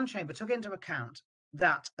 the Grand Chamber took into account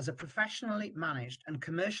that as a professionally managed and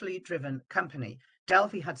commercially driven company,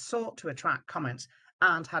 Delphi had sought to attract comments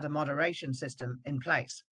and had a moderation system in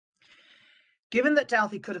place. Given that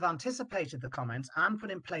Delphi could have anticipated the comments and put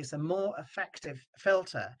in place a more effective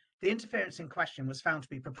filter, the interference in question was found to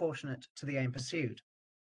be proportionate to the aim pursued.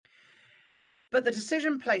 But the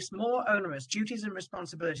decision placed more onerous duties and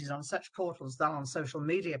responsibilities on such portals than on social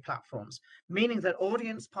media platforms, meaning that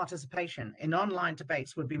audience participation in online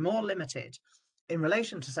debates would be more limited in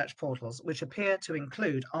relation to such portals, which appear to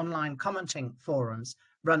include online commenting forums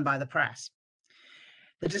run by the press.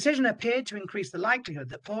 The decision appeared to increase the likelihood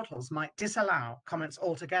that portals might disallow comments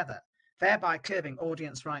altogether, thereby curbing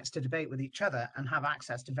audience rights to debate with each other and have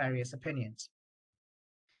access to various opinions.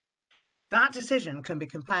 That decision can be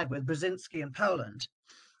compared with Brzezinski in Poland,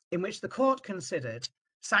 in which the court considered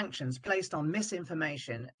sanctions placed on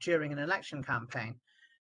misinformation during an election campaign.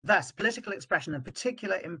 Thus, political expression of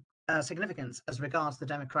particular significance as regards the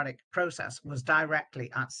democratic process was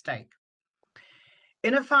directly at stake.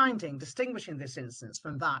 In a finding distinguishing this instance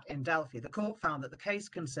from that in Delphi, the court found that the case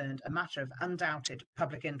concerned a matter of undoubted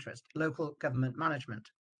public interest, local government management.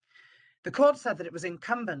 The court said that it was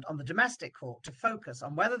incumbent on the domestic court to focus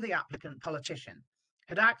on whether the applicant politician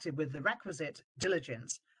had acted with the requisite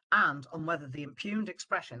diligence and on whether the impugned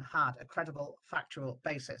expression had a credible factual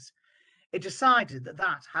basis. It decided that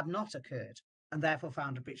that had not occurred and therefore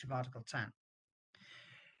found a breach of Article 10.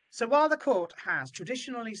 So while the court has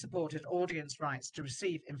traditionally supported audience rights to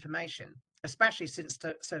receive information, especially since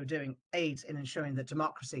so doing aids in ensuring that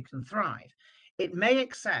democracy can thrive, it may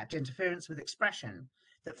accept interference with expression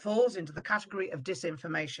that falls into the category of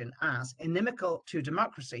disinformation as inimical to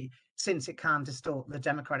democracy, since it can distort the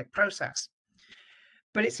democratic process.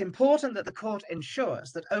 But it's important that the court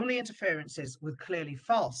ensures that only interferences with clearly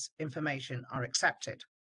false information are accepted.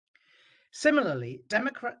 Similarly,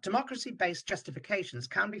 democracy-based justifications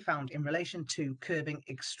can be found in relation to curbing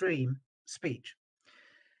extreme speech.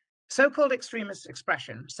 So-called extremist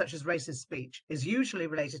expression, such as racist speech, is usually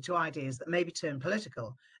related to ideas that may be termed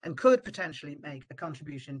political and could potentially make a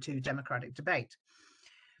contribution to democratic debate.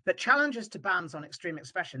 But challenges to bans on extreme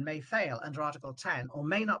expression may fail under Article 10 or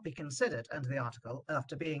may not be considered under the article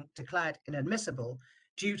after being declared inadmissible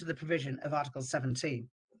due to the provision of Article 17.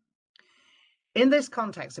 In this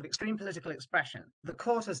context of extreme political expression, the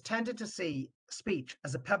court has tended to see speech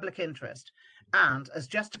as a public interest and as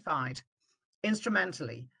justified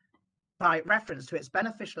instrumentally by reference to its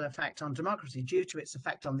beneficial effect on democracy due to its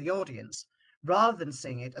effect on the audience, rather than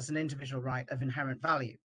seeing it as an individual right of inherent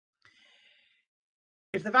value.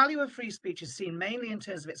 If the value of free speech is seen mainly in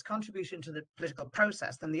terms of its contribution to the political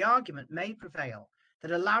process, then the argument may prevail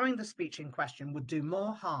that allowing the speech in question would do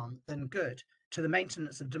more harm than good to the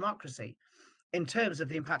maintenance of democracy in terms of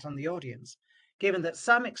the impact on the audience, given that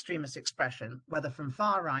some extremist expression, whether from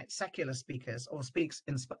far-right secular speakers or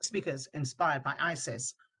speakers inspired by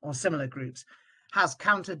ISIS or similar groups, has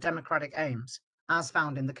counter-democratic aims, as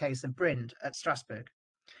found in the case of Brind at Strasbourg,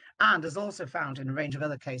 and as also found in a range of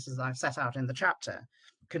other cases I've set out in the chapter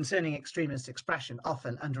concerning extremist expression,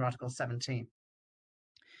 often under Article 17.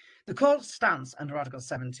 The court's stance under Article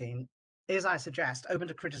 17 is, I suggest, open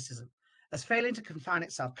to criticism, as failing to confine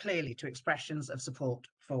itself clearly to expressions of support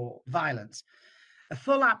for violence. A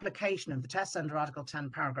full application of the test under Article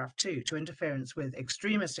 10, paragraph 2 to interference with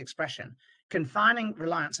extremist expression, confining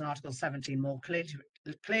reliance on Article 17 more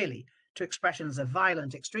clearly to expressions of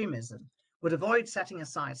violent extremism, would avoid setting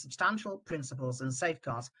aside substantial principles and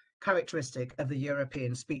safeguards characteristic of the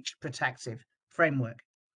European speech protective framework.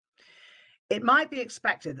 It might be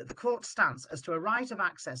expected that the court's stance as to a right of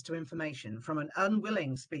access to information from an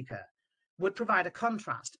unwilling speaker would provide a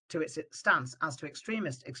contrast to its stance as to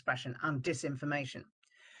extremist expression and disinformation.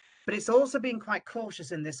 But it's also been quite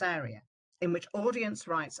cautious in this area, in which audience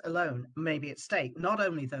rights alone may be at stake, not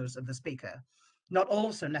only those of the speaker, not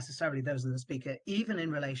also necessarily those of the speaker, even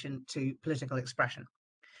in relation to political expression.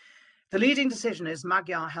 The leading decision is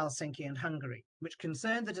Magyar, Helsinki and Hungary, which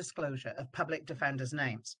concerned the disclosure of public defenders'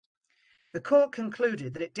 names. The court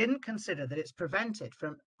concluded that it didn't consider that it's prevented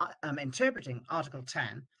from interpreting Article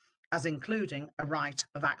 10 as including a right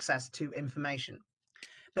of access to information.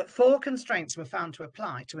 But 4 constraints were found to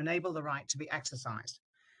apply to enable the right to be exercised.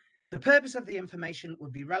 The purpose of the information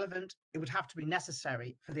would be relevant. It would have to be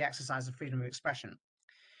necessary for the exercise of freedom of expression.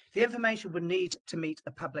 The information would need to meet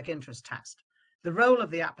a public interest test. The role of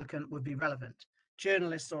the applicant would be relevant.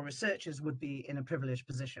 Journalists or researchers would be in a privileged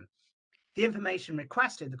position. The information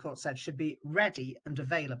requested, the court said, should be ready and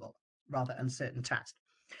available, rather uncertain test.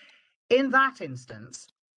 In that instance,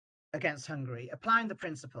 against Hungary, applying the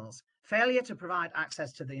principles, failure to provide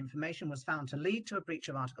access to the information was found to lead to a breach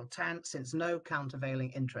of Article 10, since no countervailing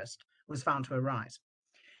interest was found to arise.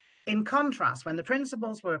 In contrast, when the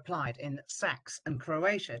principles were applied in Sex and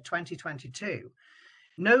Croatia 2022,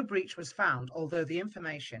 no breach was found, although the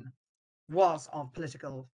information was of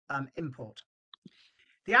political import.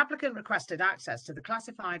 The applicant requested access to the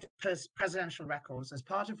classified presidential records as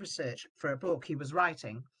part of research for a book he was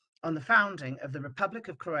writing on the founding of the Republic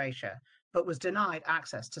of Croatia, but was denied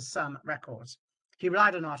access to some records. He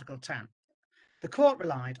relied on Article 10. The court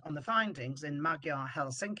relied on the findings in Magyar,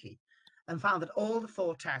 Helsinki, and found that all the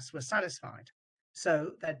 4 tests were satisfied,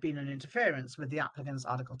 so there'd been an interference with the applicant's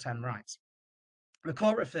Article 10 rights. The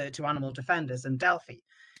court referred to animal defenders and Delphi,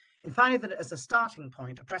 in finding that as a starting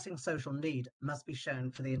point, a pressing social need must be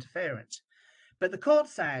shown for the interference. But the court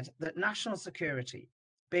said that national security,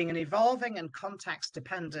 being an evolving and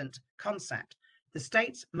context-dependent concept, the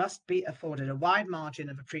states must be afforded a wide margin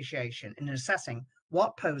of appreciation in assessing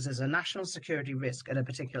what poses a national security risk at a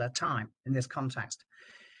particular time in this context.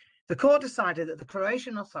 The court decided that the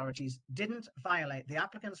Croatian authorities didn't violate the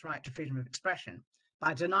applicant's right to freedom of expression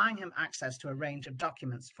by denying him access to a range of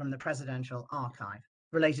documents from the presidential archive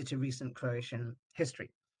related to recent Croatian history.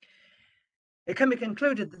 It can be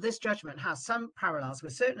concluded that this judgment has some parallels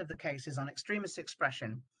with certain of the cases on extremist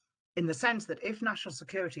expression, in the sense that if national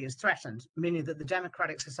security is threatened, meaning that the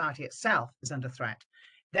democratic society itself is under threat,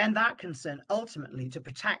 then that concern ultimately to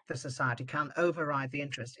protect the society can override the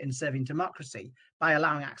interest in serving democracy by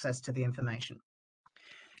allowing access to the information.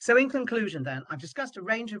 So in conclusion then, I've discussed a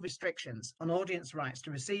range of restrictions on audience rights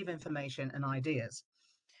to receive information and ideas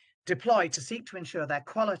deployed to seek to ensure their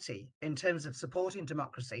quality in terms of supporting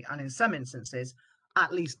democracy, and in some instances,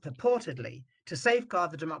 at least purportedly, to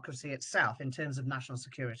safeguard the democracy itself in terms of national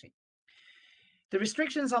security. The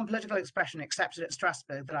restrictions on political expression accepted at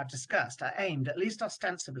Strasbourg that I've discussed are aimed, at least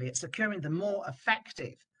ostensibly, at securing the more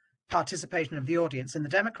effective participation of the audience in the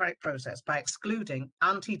democratic process by excluding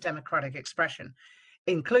anti-democratic expression,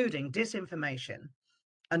 including disinformation,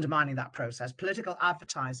 undermining that process, political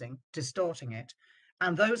advertising, distorting it,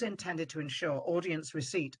 and those intended to ensure audience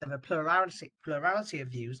receipt of a plurality of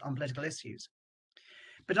views on political issues.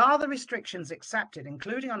 But are the restrictions accepted,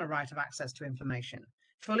 including on a right of access to information,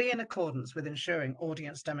 fully in accordance with ensuring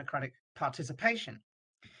audience democratic participation?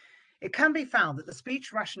 It can be found that the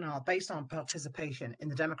speech rationale based on participation in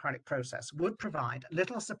the democratic process would provide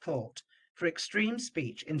little support for extreme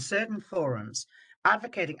speech in certain forums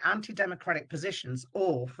advocating anti-democratic positions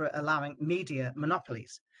or for allowing media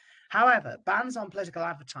monopolies. However, bans on political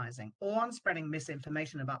advertising or on spreading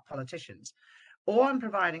misinformation about politicians or on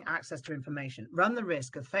providing access to information run the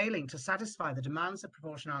risk of failing to satisfy the demands of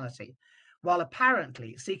proportionality, while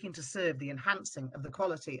apparently seeking to serve the enhancing of the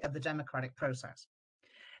quality of the democratic process.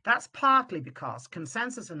 That's partly because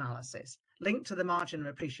consensus analysis linked to the margin of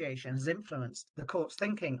appreciation has influenced the court's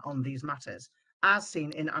thinking on these matters, as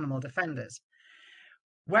seen in animal defenders.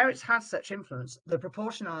 Where it's had such influence, the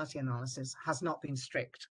proportionality analysis has not been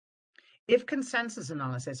strict. If consensus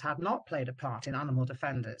analysis had not played a part in animal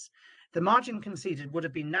defenders, the margin conceded would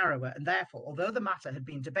have been narrower, and therefore, although the matter had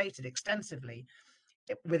been debated extensively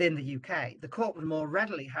within the UK, the court would more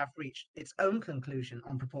readily have reached its own conclusion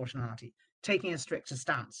on proportionality, taking a stricter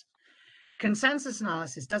stance. Consensus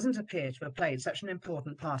analysis doesn't appear to have played such an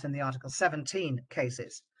important part in the Article 17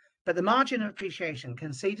 cases, but the margin of appreciation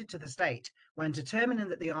conceded to the state when determining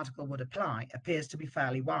that the article would apply appears to be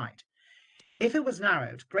fairly wide. If it was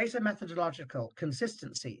narrowed, greater methodological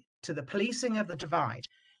consistency to the policing of the divide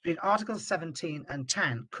between Articles 17 and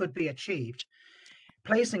 10 could be achieved,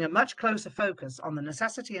 placing a much closer focus on the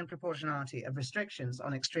necessity and proportionality of restrictions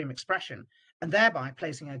on extreme expression, and thereby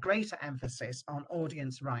placing a greater emphasis on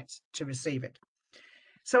audience rights to receive it.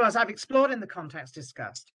 So, as I've explored in the context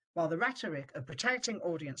discussed, while the rhetoric of protecting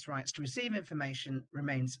audience rights to receive information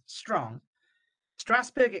remains strong,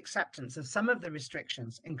 Strasbourg acceptance of some of the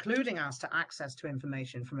restrictions, including as to access to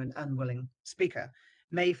information from an unwilling speaker,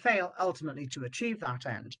 may fail ultimately to achieve that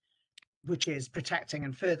end, which is protecting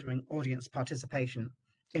and furthering audience participation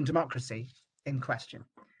in democracy in question.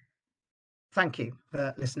 Thank you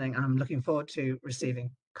for listening. I'm looking forward to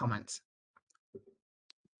receiving comments.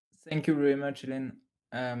 Thank you very much, Helen,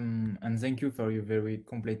 and thank you for your very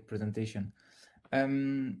complete presentation.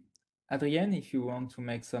 Adrienne, if you want to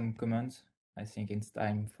make some comments, I think it's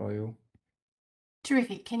time for you.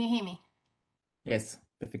 Terrific. Can you hear me? Yes,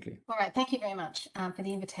 perfectly. All right. Thank you very much for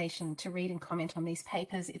the invitation to read and comment on these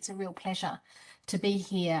papers. It's a real pleasure to be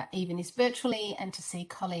here, even if virtually, and to see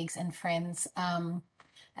colleagues and friends,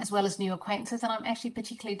 as well as new acquaintances. And I'm actually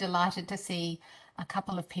particularly delighted to see a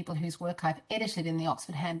couple of people whose work I've edited in the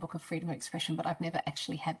Oxford Handbook of Freedom of Expression, but I've never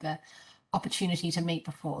actually had the opportunity to meet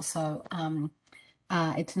before. So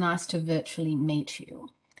it's nice to virtually meet you.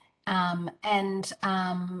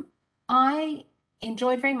 I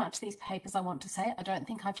enjoyed very much these papers, I want to say. I don't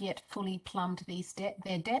think I've yet fully plumbed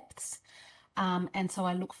their depths. And so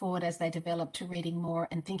I look forward as they develop to reading more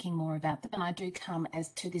and thinking more about them. And I do come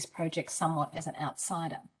to this project somewhat as an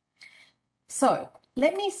outsider. So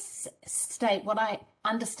let me state what I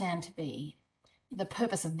understand to be the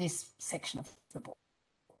purpose of this section of the book.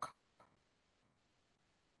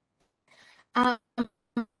 I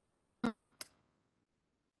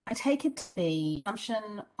take it to be an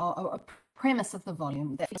assumption or a premise of the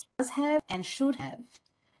volume that it does have and should have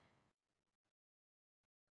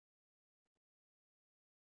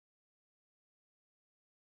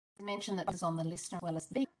dimension that is on the listener as well as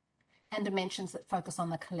the and dimensions that focus on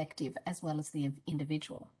the collective as well as the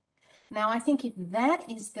individual. Now, I think if that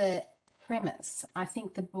is the premise, I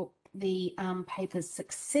think the papers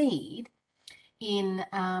succeed in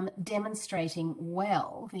demonstrating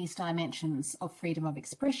well these dimensions of freedom of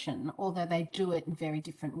expression, although they do it in very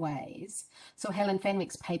different ways. So Helen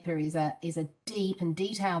Fenwick's paper is a deep and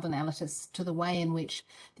detailed analysis to the way in which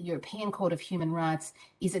the European Court of Human Rights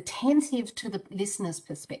is attentive to the listener's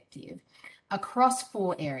perspective across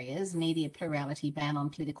 4 areas: media plurality, ban on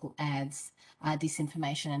political ads,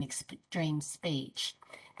 disinformation and extreme speech.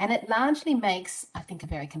 And it largely makes, I think, a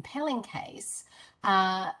very compelling case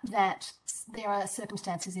that there are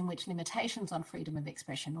circumstances in which limitations on freedom of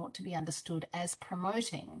expression ought to be understood as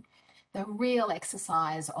promoting the real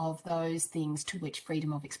exercise of those things to which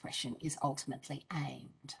freedom of expression is ultimately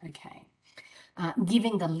aimed. Okay,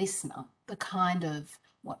 giving the listener the kind of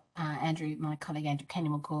what my colleague Andrew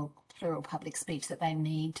Kenyon will call plural public speech that they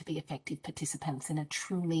need to be effective participants in a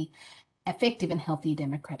truly effective and healthy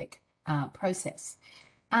democratic process.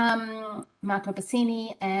 Marco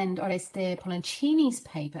Bassini and Oreste Poloncini's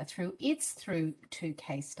paper, through 2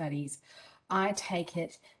 case studies, I take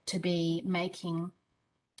it to be making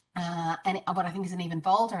what I think is an even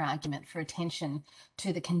bolder argument for attention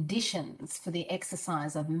to the conditions for the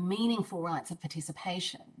exercise of meaningful rights of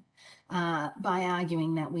participation by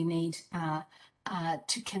arguing that we need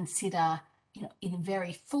to consider, in a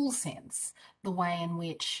very full sense, the way in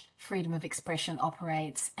which freedom of expression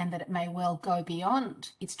operates, and that it may well go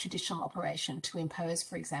beyond its traditional operation to impose,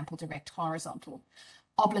 for example, direct horizontal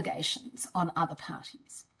obligations on other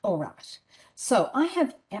parties. All right. So I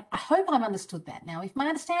hope I've understood that. Now, if my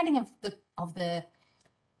understanding of the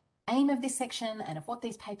aim of this section and of what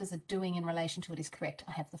these papers are doing in relation to it is correct,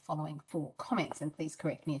 I have the following 4 comments, and please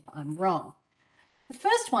correct me if I'm wrong. The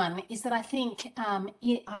first one is that I think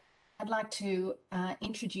I'd like to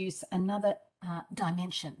introduce another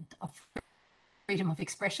dimension of freedom of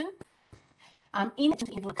expression. In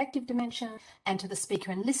addition to the effective dimension and to the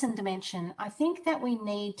speaker and listen dimension, I think that we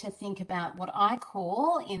need to think about what I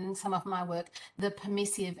call in some of my work the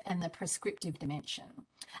permissive and the prescriptive dimension.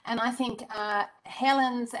 And I think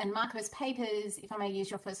Helen's and Marco's papers, if I may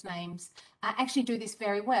use your first names, actually do this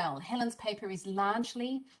very well. Helen's paper is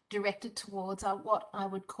largely directed towards what I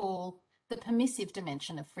would call the permissive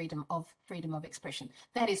dimension of freedom of expression.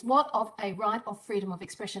 That is, what of a right of freedom of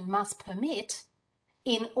expression must permit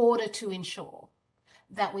in order to ensure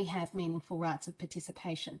that we have meaningful rights of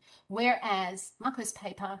participation. Whereas Marco's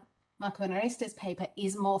paper, Marco and Oreste's paper,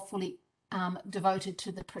 is more fully devoted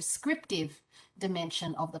to the prescriptive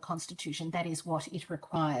dimension of the Constitution. That is what it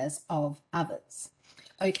requires of others.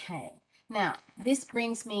 Okay, now this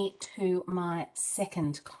brings me to my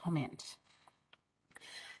second comment.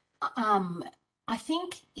 I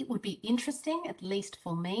think it would be interesting, at least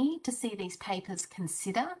for me, to see these papers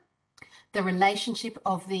consider the relationship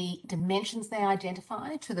of the dimensions they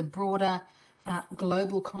identify to the broader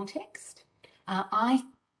global context. I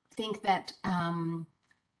think that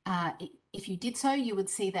if you did so, you would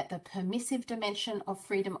see that the permissive dimension of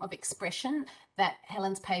freedom of expression that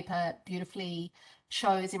Helen's paper beautifully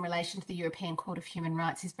shows in relation to the European Court of Human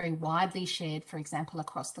Rights is very widely shared, for example,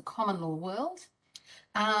 across the common law world.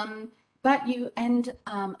 And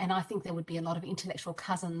I think there would be a lot of intellectual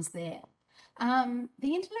cousins there.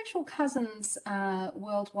 The intellectual cousins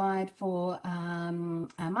worldwide for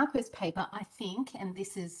Marco's paper, I think, and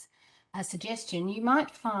this is a suggestion, you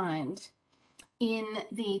might find in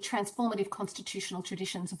the transformative constitutional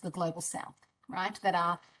traditions of the Global South, right, that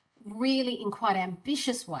are really in quite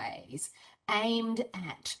ambitious ways aimed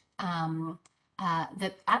at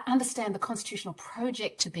that understand the constitutional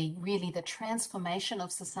project to be really the transformation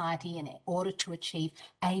of society in order to achieve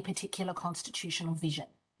a particular constitutional vision,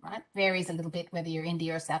 right? Varies a little bit whether you're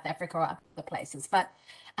India or South Africa or other places. But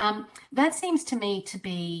that seems to me to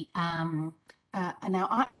be, now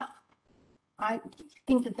I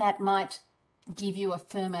think that that might give you a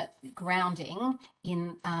firmer grounding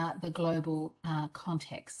in the global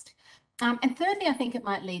context. And thirdly, I think it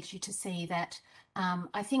might lead you to see that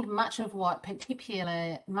I think much of what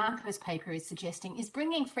particular Marco's paper is suggesting is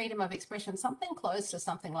bringing freedom of expression something close to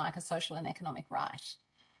something like a social and economic right.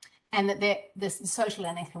 And that the social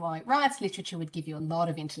and economic rights literature would give you a lot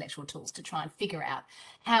of intellectual tools to try and figure out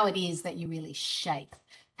how it is that you really shape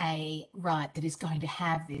a right that is going to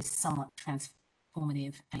have this somewhat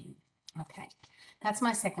transformative aim. Okay, that's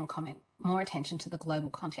my second comment, more attention to the global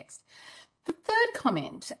context. The third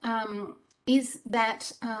comment is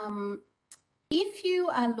that if you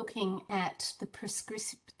are looking at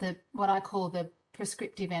what I call the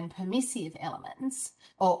prescriptive and permissive elements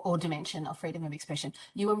or dimension of freedom of expression,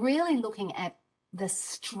 you are really looking at the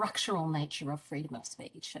structural nature of freedom of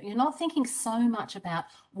speech. You're not thinking so much about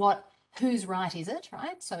whose right is it,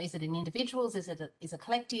 right? So is it an individual's, is it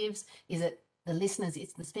collectives, is it the listeners,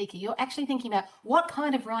 it's the speaker? You're actually thinking about what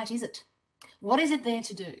kind of right is it? What is it there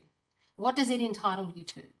to do? What does it entitle you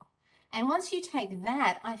to? And once you take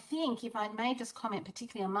that, I think, if I may just comment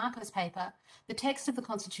particularly on Marco's paper, the text of the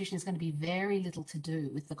Constitution is going to be very little to do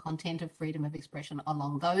with the content of freedom of expression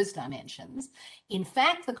along those dimensions. In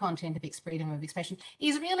fact, the content of freedom of expression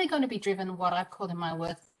is really going to be driven, what I've called in my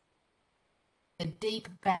work, a deep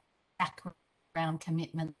background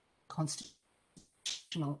commitment to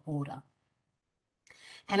constitutional order.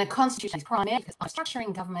 And a constitution is primarily by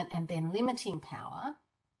structuring government and then limiting power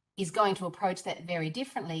is going to approach that very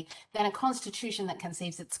differently than a constitution that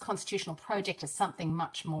conceives its constitutional project as something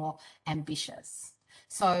much more ambitious.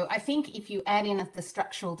 So I think if you add in the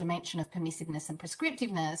structural dimension of permissiveness and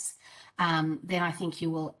prescriptiveness, then I think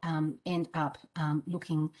you will end up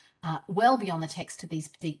looking well beyond the text to these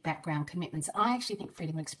deep background commitments. I actually think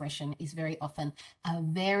freedom of expression is very often a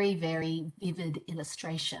very, very vivid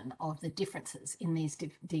illustration of the differences in these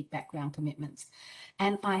deep background commitments.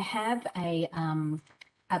 And I have a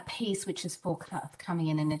piece which is forthcoming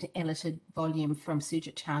in an edited volume from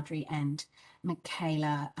Sujit Chowdhury and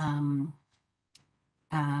Michaela. I'm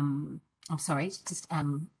sorry, just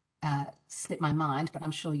slipped my mind, but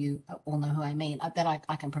I'm sure you all know who I mean, that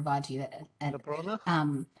I can provide to you.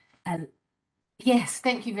 Yes,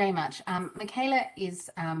 thank you very much. Michaela is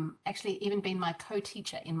actually even been my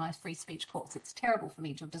co-teacher in my free speech course. It's terrible for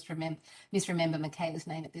me to just misremember Michaela's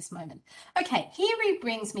name at this moment. Okay, here it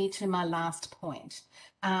brings me to my last point.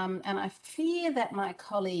 And I fear that my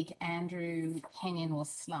colleague Andrew Kenyon will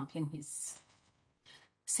slump in his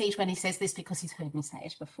seat when he says this because he's heard me say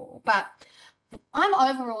it before. But I'm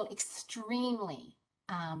overall extremely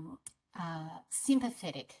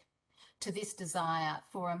sympathetic to this desire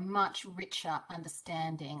for a much richer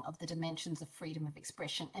understanding of the dimensions of freedom of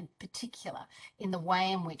expression, and particular in the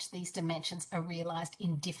way in which these dimensions are realised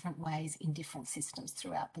in different ways in different systems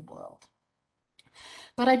throughout the world.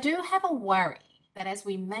 But I do have a worry that as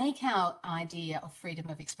we make our idea of freedom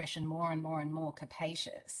of expression more and more and more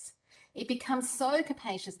capacious, it becomes so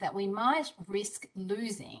capacious that we might risk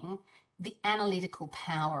losing the analytical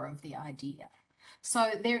power of the idea.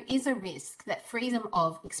 So there is a risk that freedom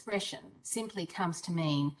of expression simply comes to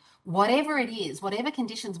mean whatever it is, whatever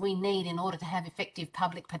conditions we need in order to have effective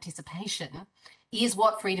public participation is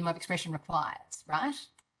what freedom of expression requires, right?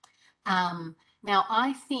 Now,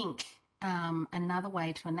 I think another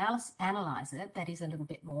way to analyze it that is a little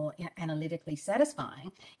bit more analytically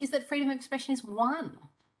satisfying is that freedom of expression is one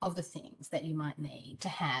of the things that you might need to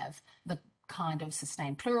have the kind of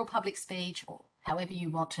sustained plural public speech, or however you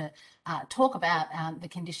want to talk about the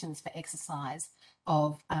conditions for exercise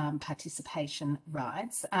of participation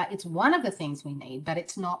rights. It's one of the things we need, but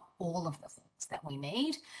it's not all of the things that we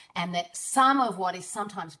need, and that some of what is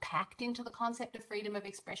sometimes packed into the concept of freedom of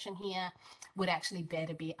expression here would actually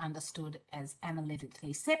better be understood as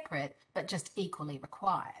analytically separate, but just equally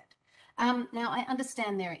required. Now, I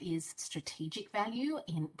understand there is strategic value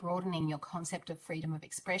in broadening your concept of freedom of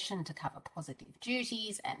expression to cover positive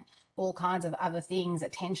duties and all kinds of other things,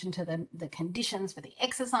 attention to the conditions for the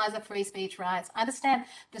exercise of free speech rights. I understand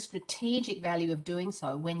the strategic value of doing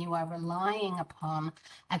so when you are relying upon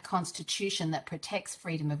a constitution that protects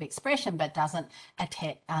freedom of expression but doesn't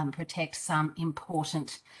protect some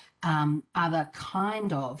important other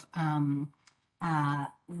kind of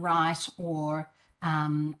right or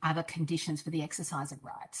other conditions for the exercise of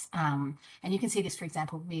rights. And you can see this, for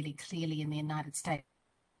example, really clearly in the United States,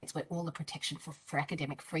 where all the protection for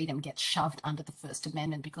academic freedom gets shoved under the First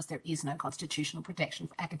Amendment because there is no constitutional protection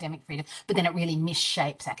for academic freedom, but then it really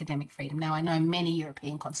misshapes academic freedom. Now, I know many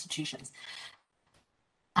European constitutions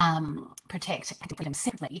protect academic freedom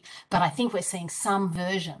simply, but I think we're seeing some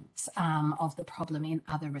versions of the problem in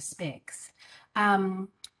other respects. And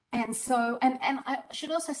I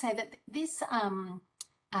should also say that this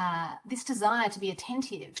this desire to be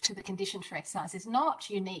attentive to the conditions for exercise is not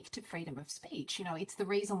unique to freedom of speech. You know, it's the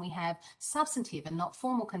reason we have substantive and not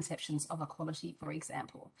formal conceptions of equality, for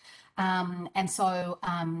example. And so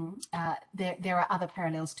there are other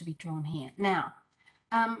parallels to be drawn here. Now,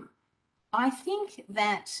 I think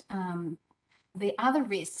that the other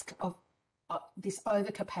risk of this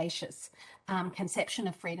over-capacious conception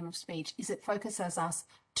of freedom of speech is it focuses us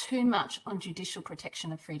too much on judicial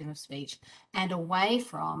protection of freedom of speech and away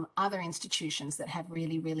from other institutions that have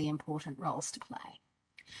really, really important roles to play.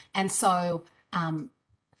 And so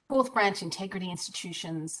fourth branch integrity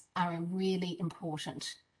institutions are really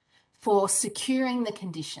important for securing the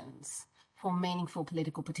conditions for meaningful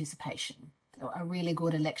political participation. So a really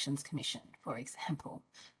good elections commission, for example,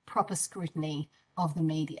 proper scrutiny of the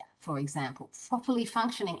media, for example, properly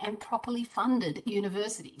functioning and properly funded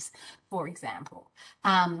universities, for example.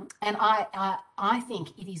 And I think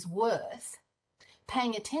it is worth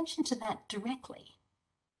paying attention to that directly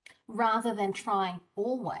rather than trying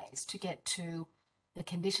always to get to the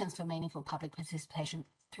conditions for meaningful public participation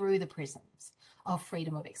through the prisms of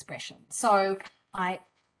freedom of expression. So I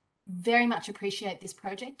very much appreciate this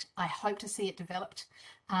project. I hope to see it developed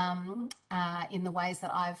in the ways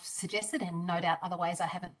that I've suggested, and no doubt other ways I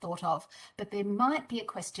haven't thought of. But there might be a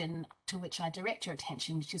question to which I direct your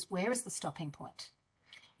attention, which is, where is the stopping point?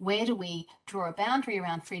 Where do we draw a boundary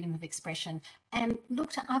around freedom of expression and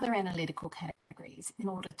look to other analytical categories in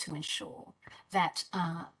order to ensure that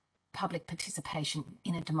public participation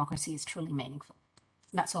in a democracy is truly meaningful?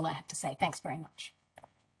 That's all I have to say. Thanks very much.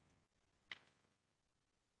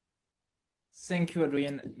 Thank you,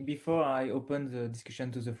 Adrienne. Before I open the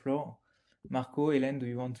discussion to the floor, Marco, Helen, do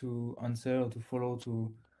you want to answer or to follow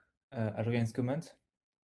to Adrienne's comment?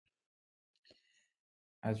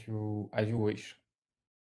 As you wish.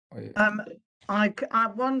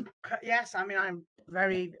 Yes, I mean, I'm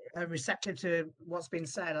very receptive to what's been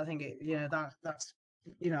said. I think that's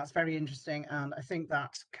it's very interesting, and I think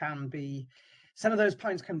that can be, some of those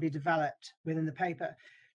points can be developed within the paper.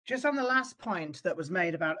 Just on the last point that was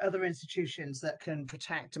made about other institutions that can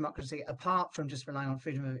protect democracy apart from just relying on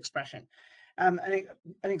freedom of expression. An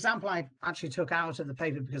example I actually took out of the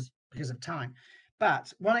paper because of time,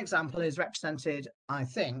 but one example is represented, I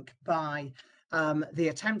think, by the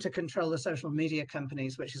attempt to control the social media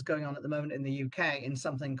companies, which is going on at the moment in the UK in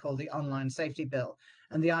something called the Online Safety Bill.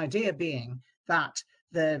 And the idea being that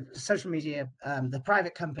the social media, the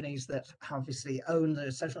private companies that obviously own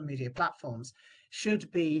the social media platforms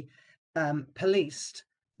should be policed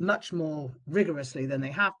much more rigorously than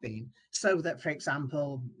they have been, so that, for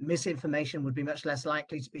example, misinformation would be much less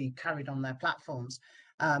likely to be carried on their platforms,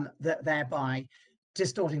 thereby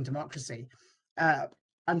distorting democracy.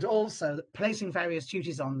 And also placing various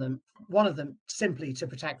duties on them, one of them simply to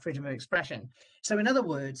protect freedom of expression. So in other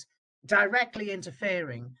words, directly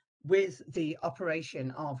interfering with the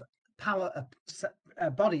operation of power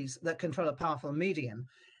bodies that control a powerful medium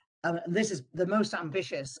this is the most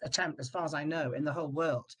ambitious attempt, as far as I know, in the whole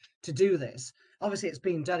world to do this. Obviously, it's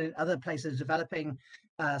been done in other places developing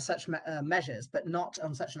such measures, but not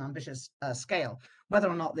on such an ambitious scale. Whether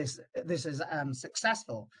or not this is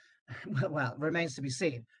successful, well, remains to be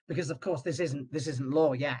seen, because of course this isn't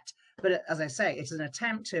law yet. But as I say, it's an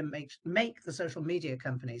attempt to make the social media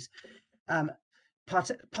companies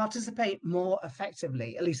participate more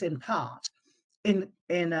effectively, at least in part, in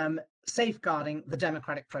safeguarding the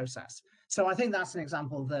democratic process. So I think that's an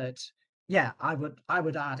example that, yeah, I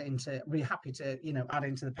would add into, be happy to, add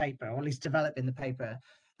into the paper, or at least develop in the paper,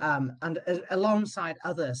 and alongside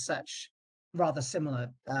other such rather similar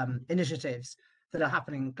initiatives that are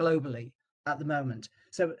happening globally at the moment.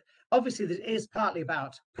 So obviously this is partly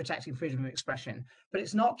about protecting freedom of expression, but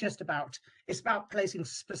it's not just about, it's about placing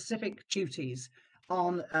specific duties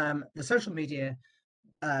on the social media,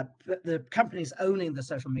 the companies owning the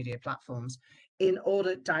social media platforms, in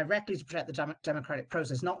order directly to protect the democratic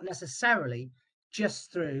process, not necessarily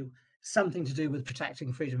just through something to do with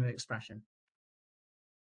protecting freedom of expression.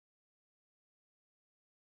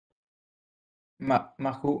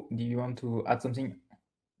 Marco, do you want to add something?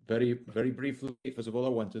 Very, very briefly, first of all, I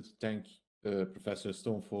wanted to thank Professor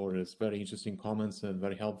Stone for his very interesting comments and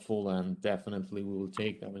very helpful, and definitely we will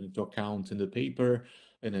take them into account in the paper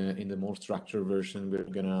in the more structured version we're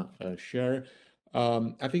gonna share.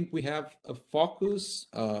 I think we have a focus.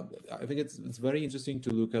 I think it's very interesting to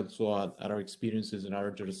look at our experiences in our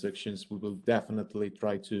jurisdictions. We will definitely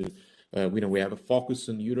try to. We have a focus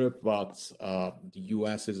on Europe, but the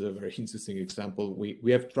US is a very interesting example.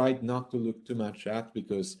 We have tried not to look too much at,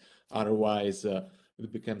 because otherwise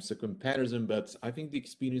it becomes a comparison. But I think the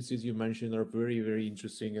experiences you mentioned are very, very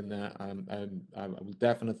interesting, and I will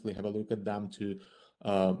definitely have a look at them to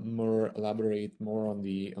elaborate more on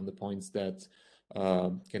the points that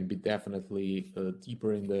can be definitely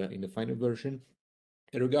deeper in the final version.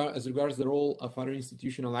 As regards the role of other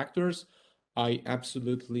institutional actors, I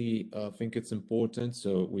absolutely think it's important.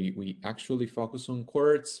 So we actually focus on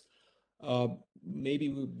courts, maybe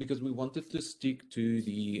because we wanted to stick to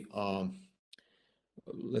the,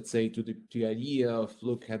 let's say, to the idea of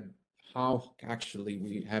look at how actually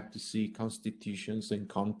we have to see constitutions in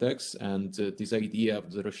context, and this idea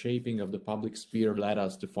of the reshaping of the public sphere led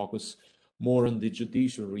us to focus more on the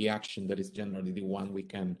judicial reaction that is generally the one we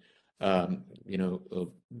can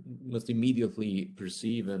most immediately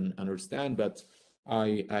perceive and understand. But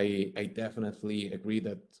I definitely agree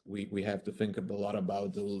that we have to think a lot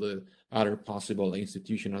about all the other possible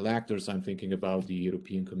institutional actors. I'm thinking about the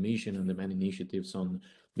European Commission and the many initiatives on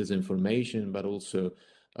disinformation, but also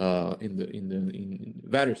in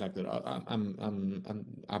various actors.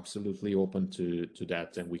 I'm absolutely open to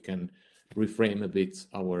that, and we can reframe a bit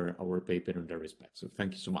our paper in that respect. So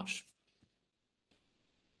thank you so much.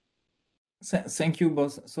 Thank you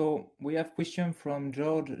both. So we have question from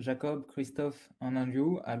George, Jacob, Christophe, and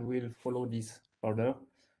Andrew. I will follow this order.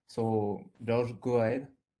 So George, go ahead.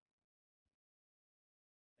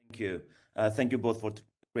 Thank you. Thank you both for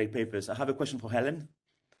great papers. I have a question for Helen.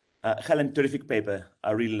 Helen, terrific paper.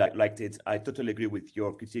 I really liked it. I totally agree with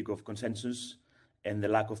your critique of consensus and the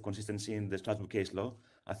lack of consistency in the Strasbourg case law.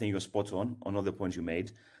 I think you're spot on all the points you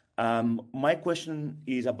made. My question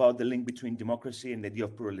is about the link between democracy and the idea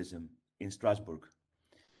of pluralism in Strasbourg.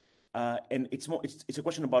 And it's a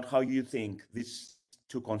question about how you think these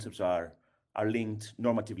two concepts are linked,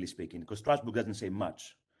 normatively speaking, because Strasbourg doesn't say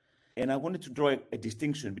much. And I wanted to draw a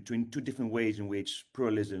distinction between two different ways in which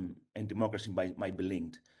pluralism and democracy might be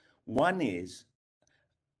linked. One is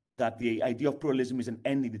that the idea of pluralism is an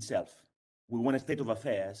end in itself. We want a state of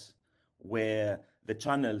affairs where the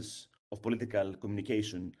channels of political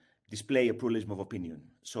communication display a pluralism of opinion.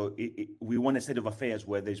 So we want a state of affairs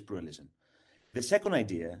where there's pluralism. The second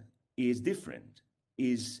idea is different,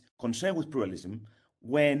 is concerned with pluralism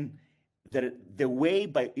when the way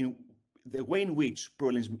in which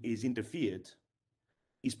pluralism is interfered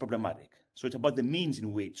is problematic. So it's about the means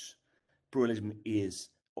in which pluralism is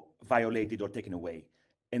violated or taken away.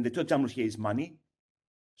 And the two examples here is money.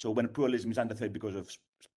 So when pluralism is under threat because of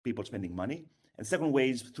people spending money. And second way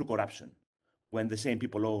is through corruption, when the same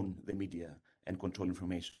people own the media and control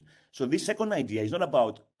information. So this second idea is not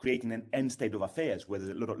about creating an end state of affairs where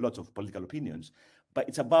there's lots of political opinions, but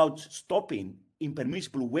it's about stopping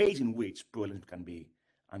impermissible ways in which pluralism can be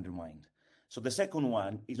undermined. So the second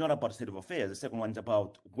one is not about a state of affairs. The second one is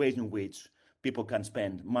about ways in which people can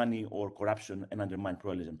spend money or corruption and undermine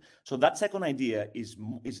pluralism. So that second idea is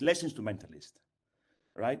less instrumentalist,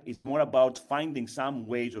 right? It's more about finding some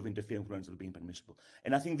ways of interfering with pluralism being permissible.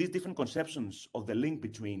 And I think these different conceptions of the link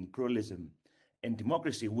between pluralism and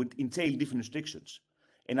democracy would entail different restrictions.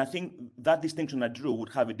 And I think that distinction I drew would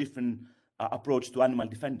have a different approach to animal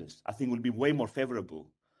defenders. I think it would be way more favorable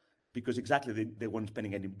because exactly they weren't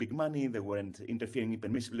spending any big money, they weren't interfering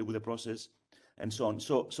impermissibly with the process, and so on.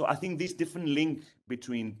 So I think this different link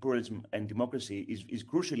between pluralism and democracy is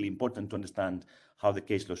crucially important to understand how the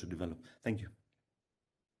case law should develop. Thank you.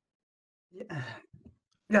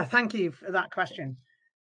 Yeah, thank you for that question.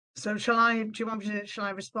 So shall I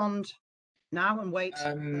respond now and wait?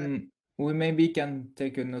 We maybe can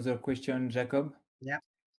take another question, Jacob. Yeah.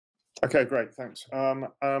 Okay, great, thanks. I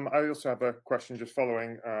also have a question just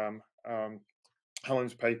following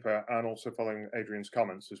Helen's paper and also following Adrienne's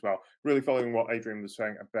comments as well. Really following what Adrienne was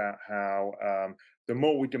saying about how the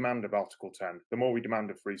more we demand of Article 10, the more we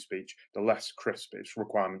demand of free speech, the less crisp its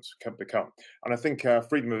requirements can become. And I think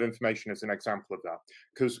freedom of information is an example of that,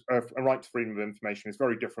 because a right to freedom of information is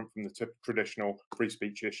very different from the traditional free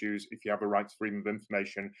speech issues. If you have a right to freedom of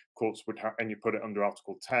information, courts would have, and you put it under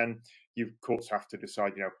Article 10, courts have to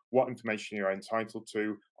decide, what information you're entitled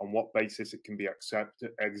to, on what basis it can be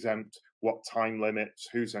exempt, what time limits,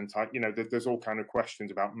 who's entitled. There's all kind of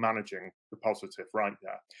questions about managing the positive right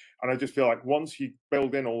there. And I just feel like once you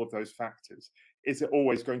build in all of those factors, is it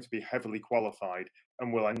always going to be heavily qualified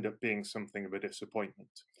and will end up being something of a disappointment?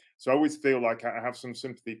 So I always feel like I have some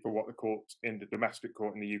sympathy for what the court in the domestic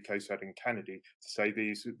court in the UK said in Kennedy, to say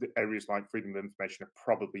these areas like freedom of information are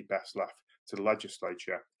probably best left to the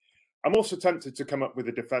legislature. I'm also tempted to come up with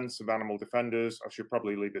a defense of animal defenders. I should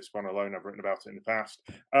probably leave this one alone. I've written about it in the past.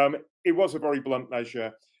 It was a very blunt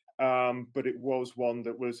measure, but it was one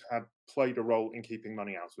that had played a role in keeping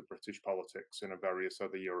money out of British politics and of various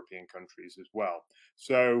other European countries as well.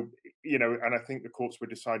 So, and I think the courts were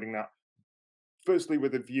deciding that firstly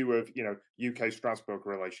with a view of, UK Strasbourg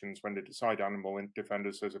relations when they decide animal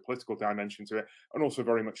defenders, there's a political dimension to it, and also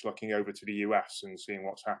very much looking over to the US and seeing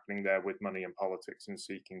what's happening there with money and politics and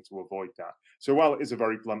seeking to avoid that. So while it is a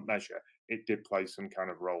very blunt measure, it did play some kind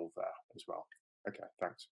of role there as well. Okay,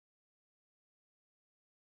 thanks.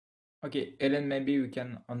 Okay, Helen, maybe we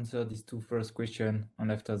can answer these two first questions,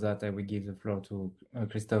 and after that I will give the floor to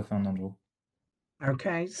Christophe and Andrew.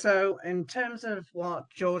 Okay, so in terms of what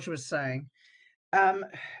George was saying,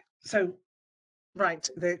 right,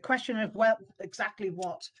 the question of exactly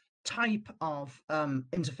what type of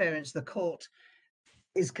interference the court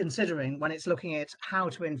is considering when it's looking at how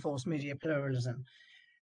to enforce media pluralism.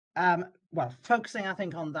 Well, focusing, I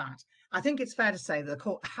think, on that, I think it's fair to say that the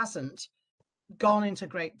court hasn't gone into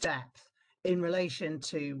great depth in relation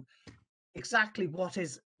to exactly what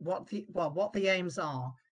the aims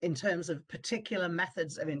are in terms of particular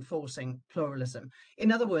methods of enforcing pluralism.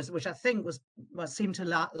 In other words, which I think seemed to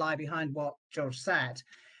lie behind what George said,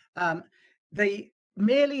 the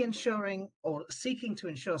merely ensuring or seeking to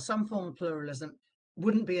ensure some form of pluralism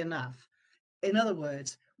wouldn't be enough. In other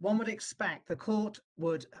words, one would expect the court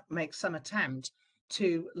would make some attempt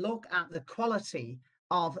to look at the quality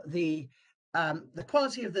of the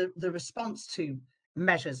response to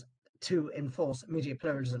measures to enforce media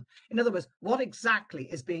pluralism. In other words, what exactly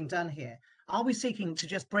is being done here? Are we seeking to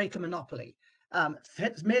just break a monopoly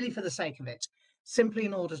merely for the sake of it, simply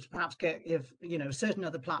in order to perhaps give certain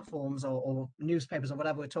other platforms or newspapers or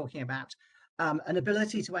whatever we're talking about an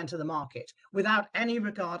ability to enter the market without any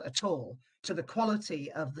regard at all to the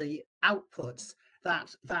quality of the outputs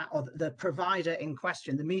that or the provider in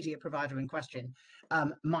question, the media provider in question,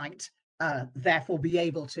 might therefore be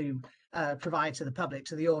able to provide to the public,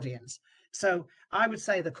 to the audience. So I would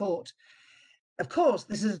say the court, of course,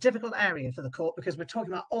 this is a difficult area for the court because we're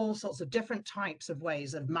talking about all sorts of different types of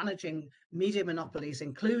ways of managing media monopolies,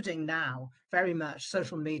 including now very much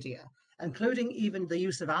social media, including even the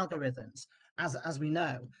use of algorithms, as we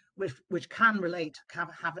know, which can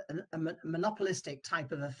have a monopolistic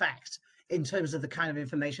type of effect in terms of the kind of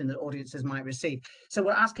information that audiences might receive. So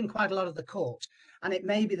we're asking quite a lot of the court, and it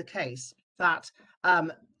may be the case that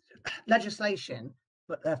legislation,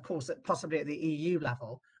 but of course possibly at the EU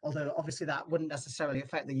level, although obviously that wouldn't necessarily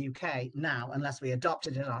affect the UK now unless we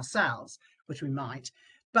adopted it ourselves, which we might.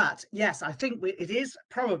 But yes, I think it is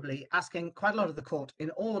probably asking quite a lot of the court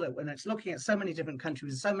in order, when it's looking at so many different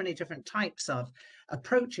countries, so many different types of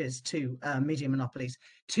approaches to media monopolies,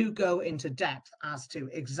 to go into depth as to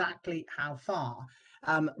exactly how far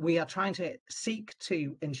we are trying to seek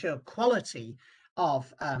to ensure quality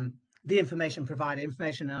of the information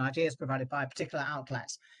and ideas provided by particular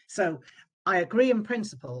outlets. So I agree in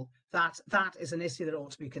principle that that is an issue that ought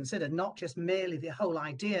to be considered, not just merely the whole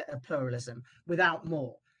idea of pluralism without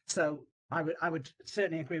more. So I would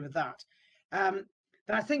certainly agree with that. But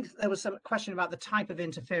I think there was some question about the type of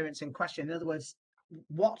interference in question. In other words,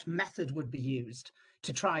 what method would be used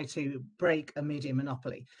to try to break a media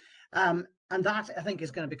monopoly. And that, I think,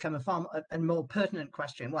 is going to become a more pertinent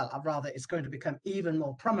question. Well, rather, it's going to become even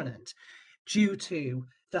more prominent due to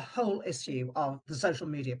the whole issue of the social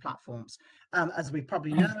media platforms. As we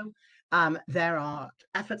probably know, there are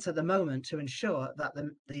efforts at the moment to ensure that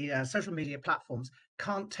the social media platforms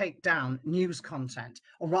can't take down news content,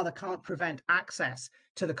 or rather can't prevent access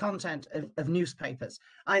to the content of newspapers.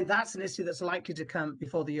 And that's an issue that's likely to come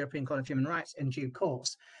before the European Court of Human Rights in due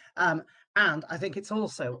course. And I think it's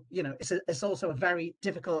also, it's also a very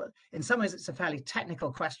difficult, in some ways, it's a fairly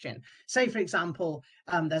technical question. Say, for example,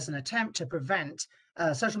 there's an attempt to prevent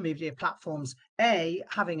social media platforms,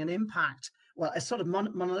 having an impact, well, a sort of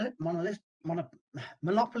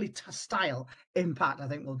monopoly style impact, I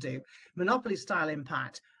think will do, monopoly style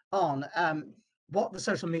impact on what the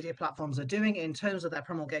social media platforms are doing in terms of their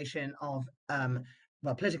promulgation of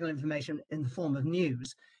political information in the form of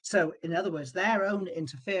news. So in other words, their own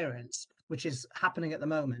interference, which is happening at the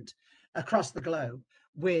moment across the globe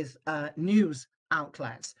with news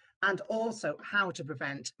outlets, and also how to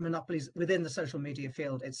prevent monopolies within the social media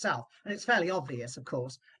field itself. And it's fairly obvious, of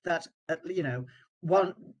course, that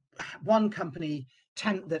one company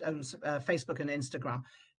that owns Facebook and Instagram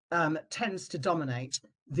tends to dominate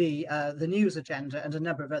the news agenda and a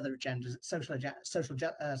number of other agendas, social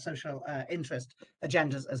interest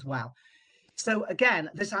agendas as well. So again,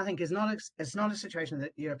 this, I think, is not a situation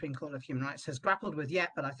that the European Court of Human Rights has grappled with yet,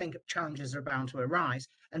 but I think challenges are bound to arise,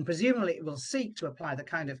 and presumably it will seek to apply the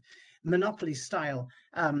kind of monopoly style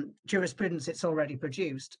jurisprudence it's already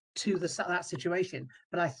produced to that situation.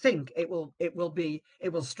 But I think it will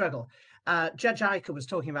struggle. Judge Eicher was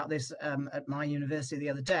talking about this at my university the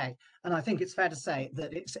other day, and I think it's fair to say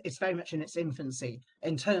that it's very much in its infancy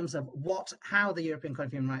in terms of how the European Court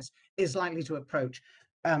of Human Rights is likely to approach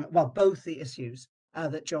both the issues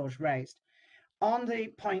that George raised. On the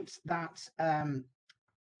point that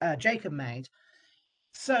Jacob made,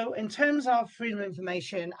 so in terms of freedom of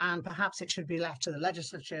information, and perhaps it should be left to the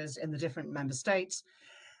legislatures in the different member states,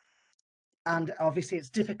 and obviously it's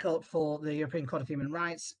difficult for the European Court of Human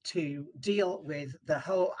Rights to deal with the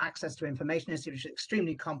whole access to information issue, which is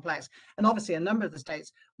extremely complex. And obviously a number of the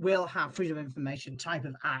states will have freedom of information type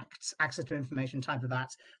of acts, access to information type of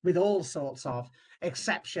acts, with all sorts of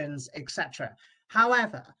exceptions, etc.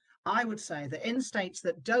 However, I would say that in states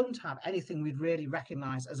that don't have anything we'd really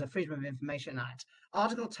recognize as a Freedom of Information Act,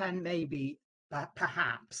 Article 10 may be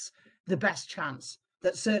perhaps the best chance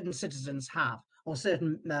that certain citizens have, or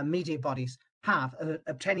certain media bodies have, of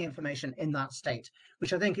obtaining information in that state,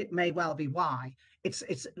 which I think it may well be why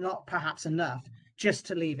it's not perhaps enough just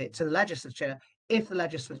to leave it to the legislature, if the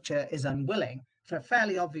legislature is unwilling, for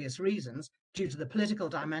fairly obvious reasons, due to the political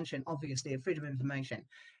dimension, obviously, of freedom of information,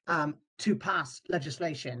 to pass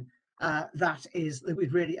legislation that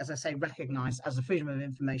we'd really, as I say, recognize as a freedom of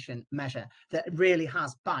information measure that really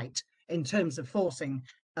has bite in terms of forcing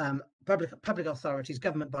public authorities,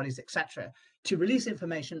 government bodies, etc., to release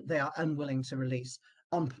information they are unwilling to release,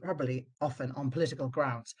 probably often on political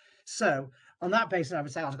grounds. So on that basis, I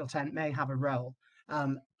would say Article 10 may have a role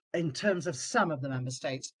in terms of some of the member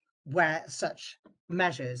states where such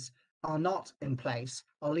measures are not in place,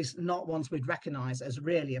 or at least not ones we'd recognize as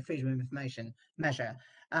really a freedom of information measure.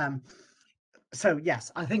 So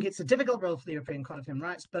yes, I think it's a difficult role for the European Court of Human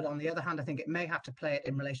Rights, but on the other hand, I think it may have to play it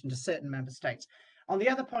in relation to certain member states. On the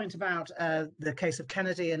other point about the case of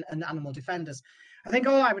Kennedy and animal defenders, I think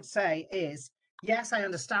all I would say is, yes, I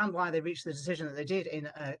understand why they reached the decision that they did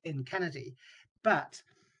in Kennedy, but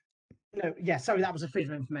sorry, that was a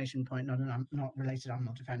freedom of information point, not related to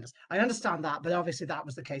animal defenders. I understand that, but obviously that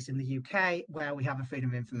was the case in the UK, where we have a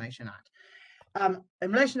Freedom of Information Act.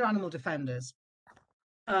 In relation to animal defenders,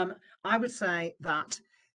 I would say that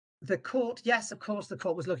the court, yes, of course, the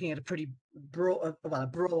court was looking at a pretty broad, a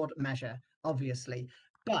broad measure, obviously,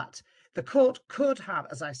 but the court could have,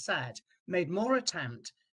 as I said, made more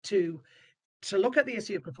attempt to look at the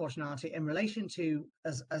issue of proportionality in relation to,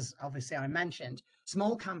 as obviously I mentioned,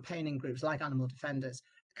 small campaigning groups like animal defenders,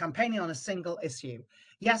 campaigning on a single issue.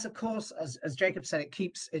 Yes, of course, as Jacob said, it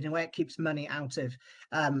keeps money out of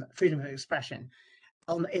freedom of expression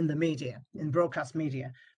in the media, in broadcast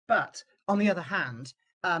media. But on the other hand,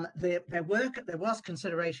 there was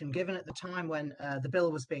consideration given at the time when the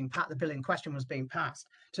bill in question was being passed,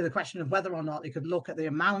 to the question of whether or not they could look at the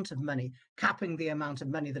amount of money, capping the amount of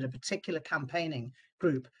money that a particular campaigning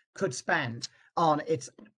group could spend on its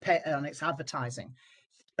advertising.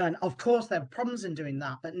 And of course, there are problems in doing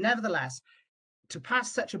that, but nevertheless, to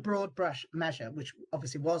pass such a broad brush measure, which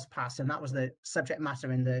obviously was passed, and that was the subject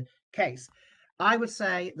matter in the case, I would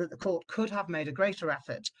say that the court could have made a greater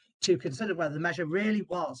effort to consider whether the measure really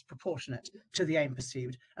was proportionate to the aim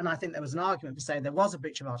pursued. And I think there was an argument for saying there was a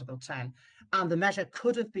breach of Article 10, and the measure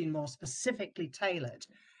could have been more specifically tailored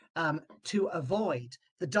to avoid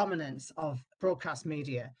the dominance of broadcast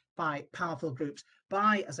media by powerful groups.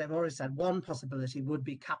 By, as I've already said, one possibility would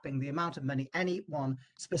be capping the amount of money any one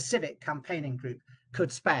specific campaigning group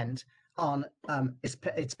could spend on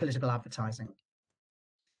its political advertising.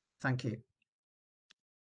 Thank you.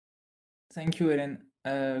 Thank you, Helen.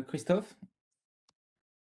 Christophe?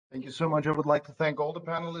 Thank you so much. I would like to thank all the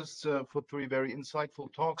panelists for 3 very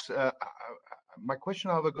insightful talks. My question,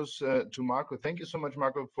 however, goes to Marco. Thank you so much,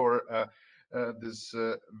 Marco, for this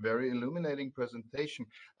very illuminating presentation.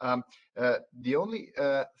 The only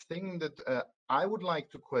thing that I would like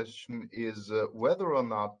to question is whether or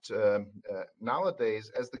not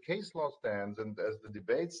nowadays, as the case law stands and as the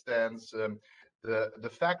debate stands, the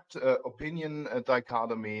fact opinion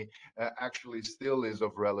dichotomy actually still is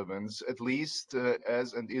of relevance, at least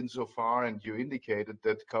as and insofar, and you indicated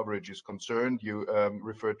that coverage is concerned. You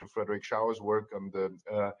referred to Frederick Schauer's work on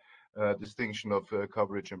the distinction of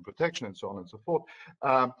coverage and protection and so on and so forth.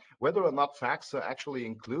 Whether or not facts are actually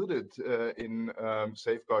included in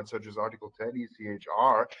safeguards such as Article 10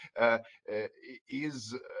 ECHR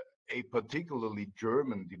is a particularly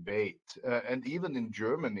German debate. And even in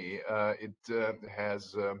Germany, it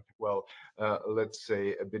has, let's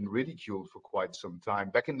say, been ridiculed for quite some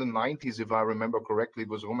time. Back in the 90s, if I remember correctly, it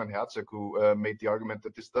was Roman Herzog who made the argument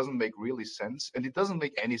that this doesn't make really sense. And it doesn't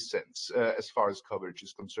make any sense as far as coverage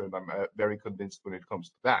is concerned. I'm very convinced when it comes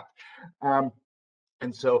to that.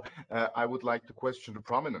 And so I would like to question the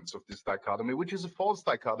prominence of this dichotomy, which is a false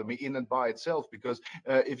dichotomy in and by itself, because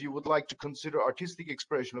if you would like to consider artistic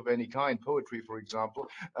expression of any kind, poetry, for example,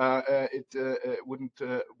 it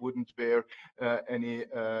wouldn't bear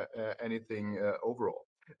anything overall.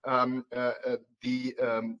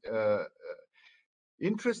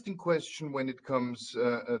 Interesting question when it comes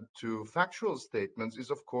to factual statements is,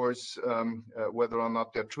 of course, whether or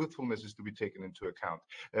not their truthfulness is to be taken into account.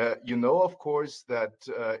 You know, of course, that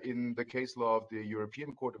in the case law of the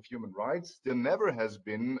European Court of Human Rights, there never has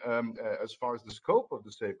been, as far as the scope of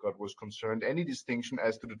the safeguard was concerned, any distinction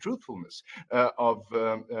as to the truthfulness of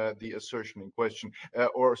the assertion in question,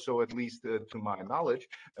 or so at least to my knowledge.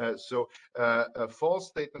 So false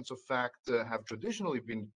statements of fact have traditionally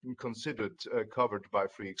been considered covered by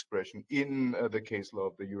free expression in the case law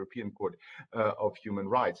of the European Court of Human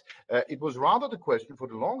Rights. It was rather the question for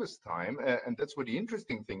the longest time, and that's where the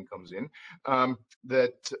interesting thing comes in,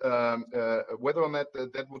 that whether or not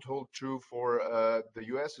that would hold true for the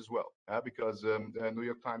US as well, because New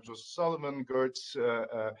York Times was Sullivan, Gertz,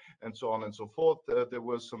 and so on and so forth. There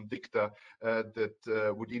was some dicta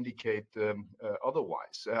that would indicate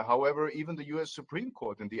otherwise. However, even the US Supreme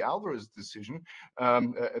Court in the Alvarez decision,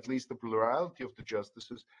 at least the plurality of the justices,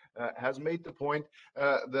 has made the point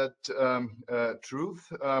that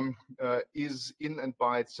truth is in and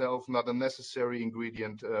by itself not a necessary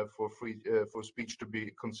ingredient for speech to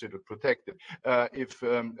be considered protected. If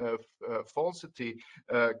falsity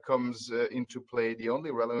comes into play, the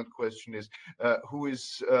only relevant question is who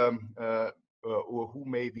is or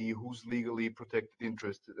whose legally protected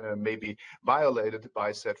interest may be violated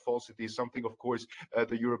by said falsity, something, of course,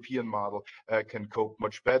 the European model can cope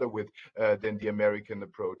much better with than the American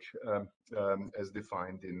approach, as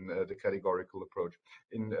defined in the categorical approach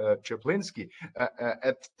in Chaplinsky.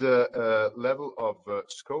 At the level of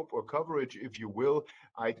scope or coverage, if you will,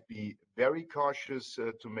 I'd be very cautious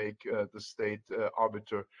to make the state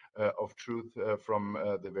arbiter of truth from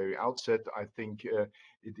the very outset. I think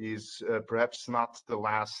it is perhaps not the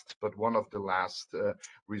last, but one of the last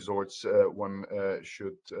resorts one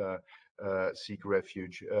should seek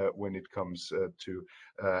refuge when it comes to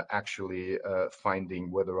actually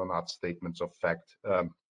finding whether or not statements of fact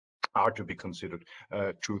are to be considered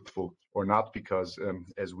truthful or not, because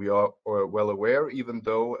as we are well aware, even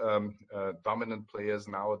though dominant players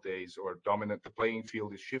nowadays, or the playing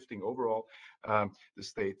field is shifting overall, the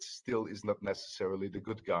state still is not necessarily the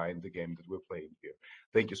good guy in the game that we're playing here.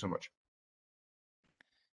 Thank you so much.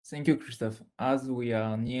 Thank you, Christophe. As we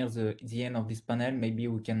are near the end of this panel, maybe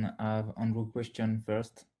we can have Andrew question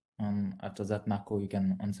first. After that, Marco, you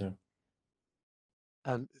can answer.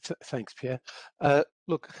 Thanks, Pierre.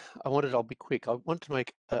 Look, I'll be quick. I want to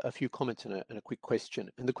make a few comments and a quick question.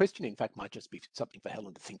 And the question, in fact, might just be something for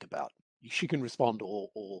Helen to think about. She can respond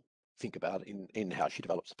or think about in how she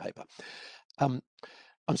develops the paper.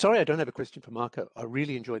 I'm sorry I don't have a question for Marco. I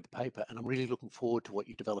really enjoyed the paper, and I'm really looking forward to what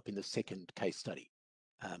you develop in the second case study.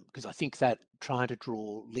 Because I think that trying to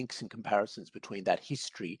draw links and comparisons between that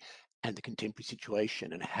history and the contemporary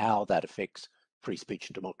situation and how that affects free speech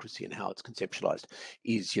and democracy and how it's conceptualized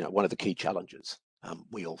is, one of the key challenges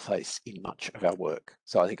we all face in much of our work.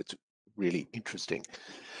 So I think it's really interesting.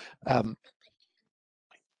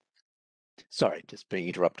 Sorry, just being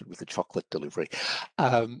interrupted with the chocolate delivery.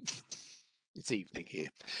 It's evening here.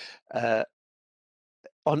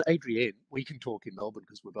 On Adrienne, we can talk in Melbourne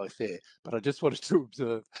because we're both there, but I just wanted to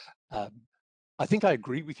observe, I think I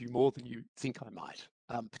agree with you more than you think I might,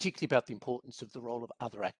 particularly about the importance of the role of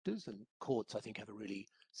other actors, and courts, I think, have a really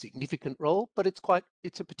significant role, but it's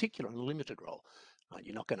a particular and limited role.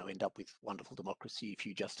 You're not going to end up with wonderful democracy if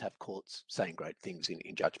you just have courts saying great things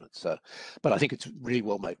in judgment. So, but I think it's really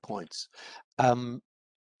well made points. And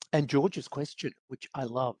George's question, which I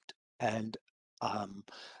loved, and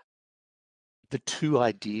the two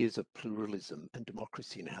ideas of pluralism and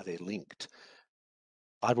democracy and how they're linked,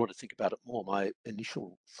 I'd want to think about it more. My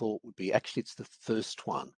initial thought would be, actually, it's the first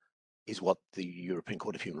one is what the European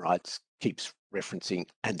Court of Human Rights keeps referencing.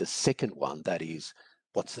 And the second one, that is,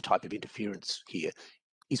 what's the type of interference here,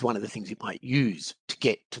 is one of the things it might use to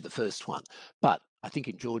get to the first one. But I think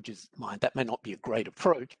in George's mind, that may not be a great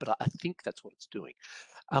approach, but I think that's what it's doing.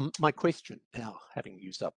 My question now, having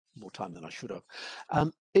used up more time than I should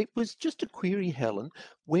have, it was just a query, Helen,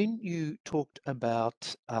 when you talked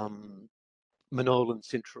about Manol and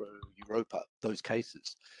Centro Europa, those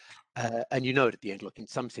cases, and you note at the end, look, in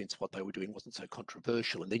some sense, what they were doing wasn't so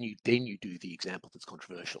controversial, and then you do the example that's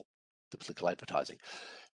controversial, the political advertising.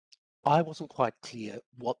 I wasn't quite clear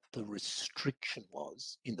what the restriction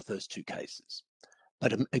was in the first two cases,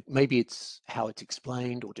 but maybe it's how it's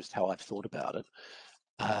explained or just how I've thought about it.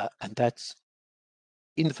 And that's,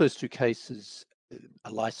 in the first two cases,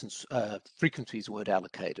 a license, frequencies weren't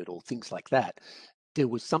allocated or things like that. There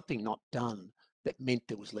was something not done that meant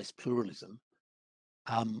there was less pluralism,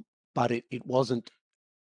 but it wasn't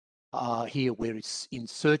here where it's in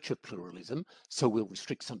search of pluralism, so we'll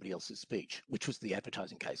restrict somebody else's speech, which was the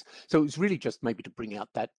advertising case. So it was really just maybe to bring out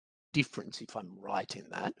that difference, if I'm right in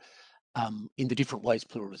that, in the different ways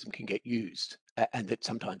pluralism can get used, and that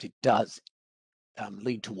sometimes it does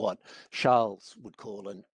lead to what Charles would call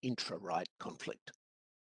an intra-right conflict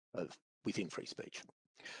within free speech.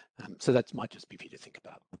 So that might just be for you to think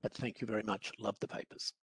about. But thank you very much. Love the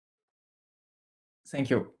papers.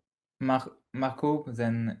 Thank you. Marco,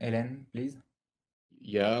 then Helen, please.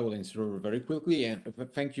 Yeah, I will answer very quickly, and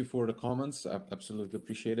thank you for the comments. I absolutely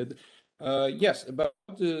appreciate it. Yes, about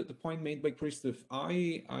the point made by Christoph,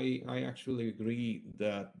 I actually agree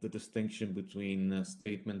that the distinction between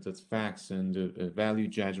statements as facts and value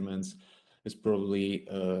judgments is probably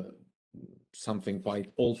something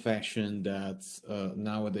quite old-fashioned that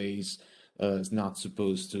nowadays is not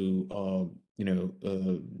supposed to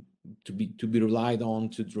to be relied on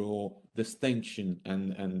to draw distinction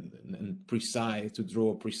and precise, to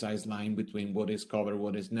draw a precise line between what is covered,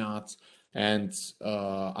 what is not. And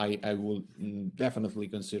I will definitely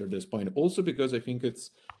consider this point also because I think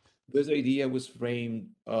this idea was framed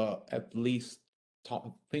at least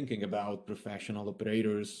thinking about professional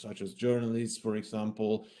operators such as journalists, for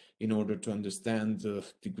example, in order to understand the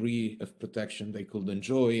degree of protection they could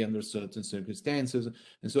enjoy under certain circumstances.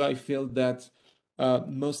 And so I feel that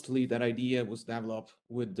mostly that idea was developed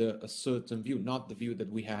with a certain view, not the view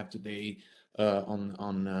that we have today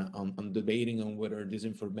on debating on whether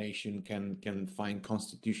disinformation can find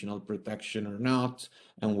constitutional protection or not,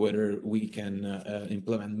 and whether we can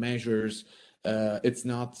implement measures. It's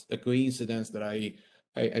not a coincidence that I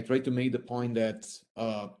try to make the point that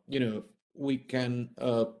we can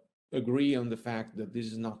agree on the fact that this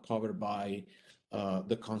is not covered by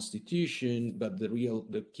the Constitution, but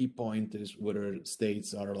the key point is whether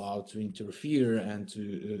states are allowed to interfere and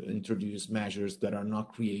to introduce measures that are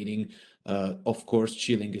not creating, of course,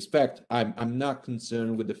 chilling effect. I'm not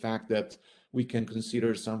concerned with the fact that we can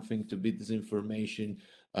consider something to be disinformation.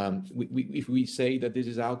 If we say that this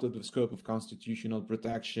is out of the scope of constitutional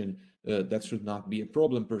protection, that should not be a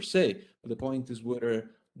problem per se. But the point is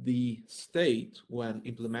whether the state, when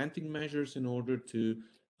implementing measures in order to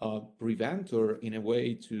prevent or in a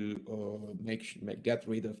way to get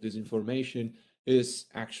rid of disinformation, is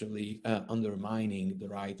actually undermining the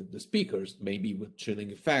right of the speakers, maybe with chilling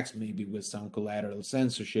effects, maybe with some collateral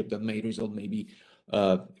censorship that may result maybe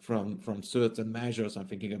from certain measures. I'm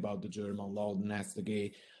thinking about the German law,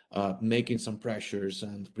 Netzige, making some pressures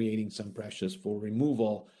and creating some pressures for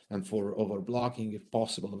removal and for overblocking, if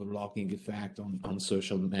possible, overblocking effect on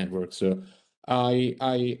social networks. So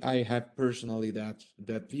I have personally that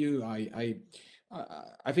view.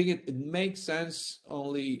 I think it makes sense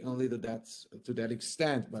only to that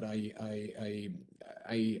extent, but I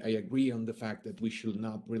agree on the fact that we should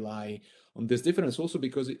not rely on this difference, also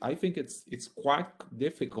because I think it's quite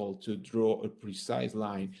difficult to draw a precise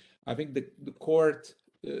line. I think the court,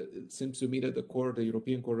 it seems to me that the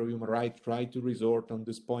European Court of Human Rights, tried to resort on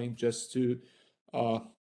this point just to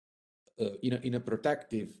in a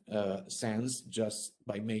protective sense, just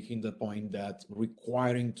by making the point that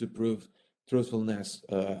requiring to prove truthfulness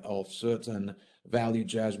of certain value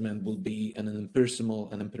judgment will be an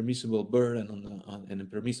impermissible burden on an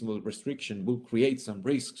impermissible restriction, will create some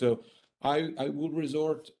risk. So I will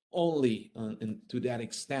resort only to that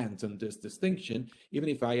extent on this distinction, even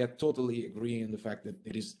if I totally agree in the fact that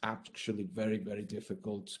it is actually very, very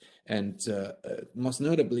difficult. And most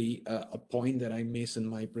notably, a point that I missed in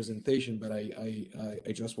my presentation, but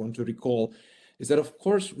I just want to recall, is that, of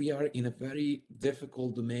course, we are in a very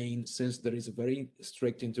difficult domain, since there is a very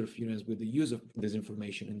strict interference with the use of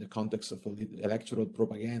disinformation in the context of electoral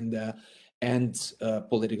propaganda and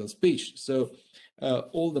political speech. So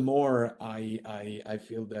all the more I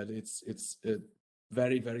feel that it's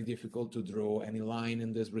very, very difficult to draw any line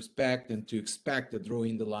in this respect, and to expect that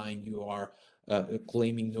drawing the line you are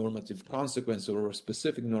claiming normative consequence or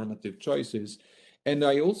specific normative choices. And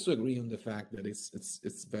I also agree on the fact that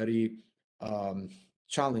it's very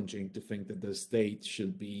challenging to think that the state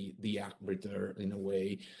should be the arbiter in a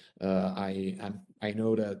way. I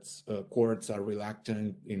know that courts are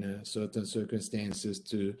reluctant in certain circumstances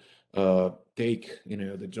to take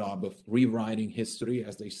the job of rewriting history,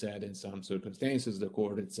 as they said in some circumstances. The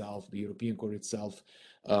court itself, the European Court itself,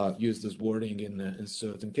 used this wording in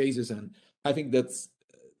certain cases, and I think that's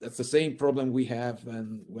the same problem we have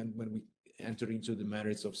when we enter into the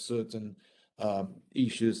merits of certain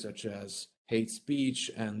issues such as hate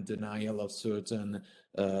speech and denial of certain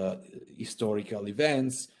historical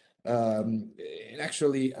events. And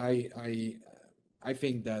actually, I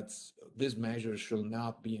think that this measure should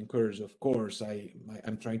not be encouraged. Of course,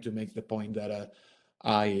 I'm trying to make the point that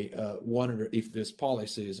I wonder if these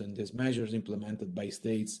policies and these measures implemented by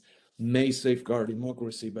states may safeguard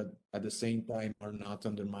democracy, but at the same time are not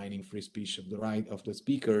undermining free speech of the right of the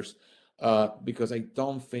speakers, because I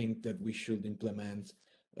don't think that we should implement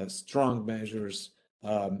strong measures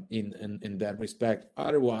in that respect.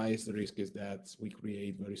 Otherwise, the risk is that we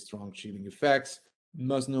create very strong chilling effects,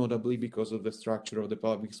 most notably because of the structure of the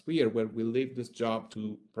public sphere, where we leave this job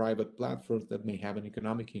to private platforms that may have an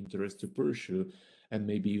economic interest to pursue and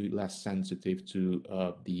may be less sensitive to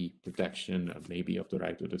the protection maybe of the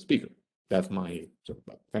right of the speaker. That's my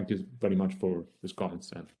thank you very much for this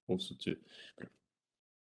comments, and also to.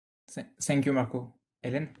 Thank you, Marco.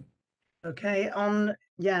 Helen? Okay, on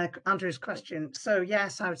Andrew's question. So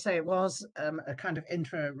yes, I would say it was a kind of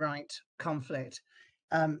intra-right conflict.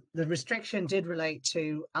 The restriction did relate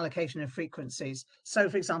to allocation of frequencies. So,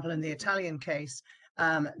 for example, in the Italian case,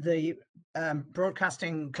 the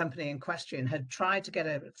broadcasting company in question had tried to get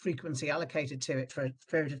a frequency allocated to it for a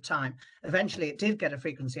period of time. Eventually, it did get a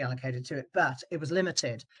frequency allocated to it, but it was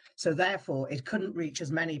limited. So therefore, it couldn't reach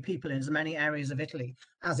as many people in as many areas of Italy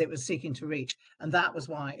as it was seeking to reach. And that was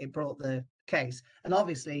why it brought the case. And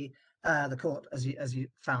obviously, the court, as you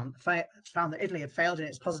found that Italy had failed in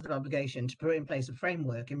its positive obligation to put in place a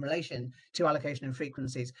framework in relation to allocation of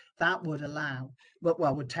frequencies that would allow,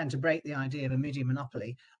 would tend to break the idea of a media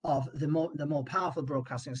monopoly of the more powerful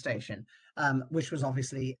broadcasting station, which was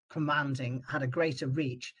obviously had a greater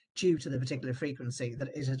reach due to the particular frequency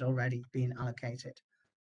that it had already been allocated.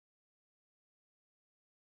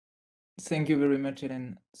 Thank you very much,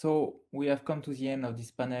 Helen. So we have come to the end of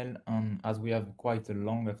this panel, and as we have quite a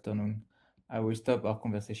long afternoon, I will stop our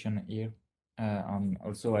conversation here. And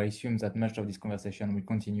also, I assume that much of this conversation will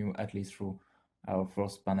continue at least through our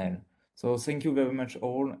first panel. So thank you very much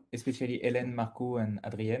all, especially Helen, Marco, and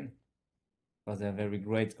Adrienne, for their very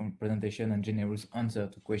great presentation and generous answer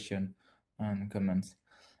to questions and comments.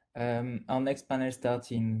 Our next panel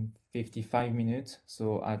starts in 55 minutes,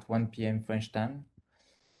 so at 1 p.m. French time.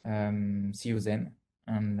 See you then,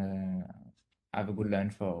 and have a good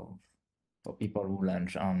lunch for people who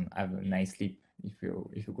lunch, and have a nice sleep if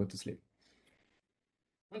you go to sleep.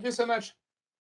 Thank you so much.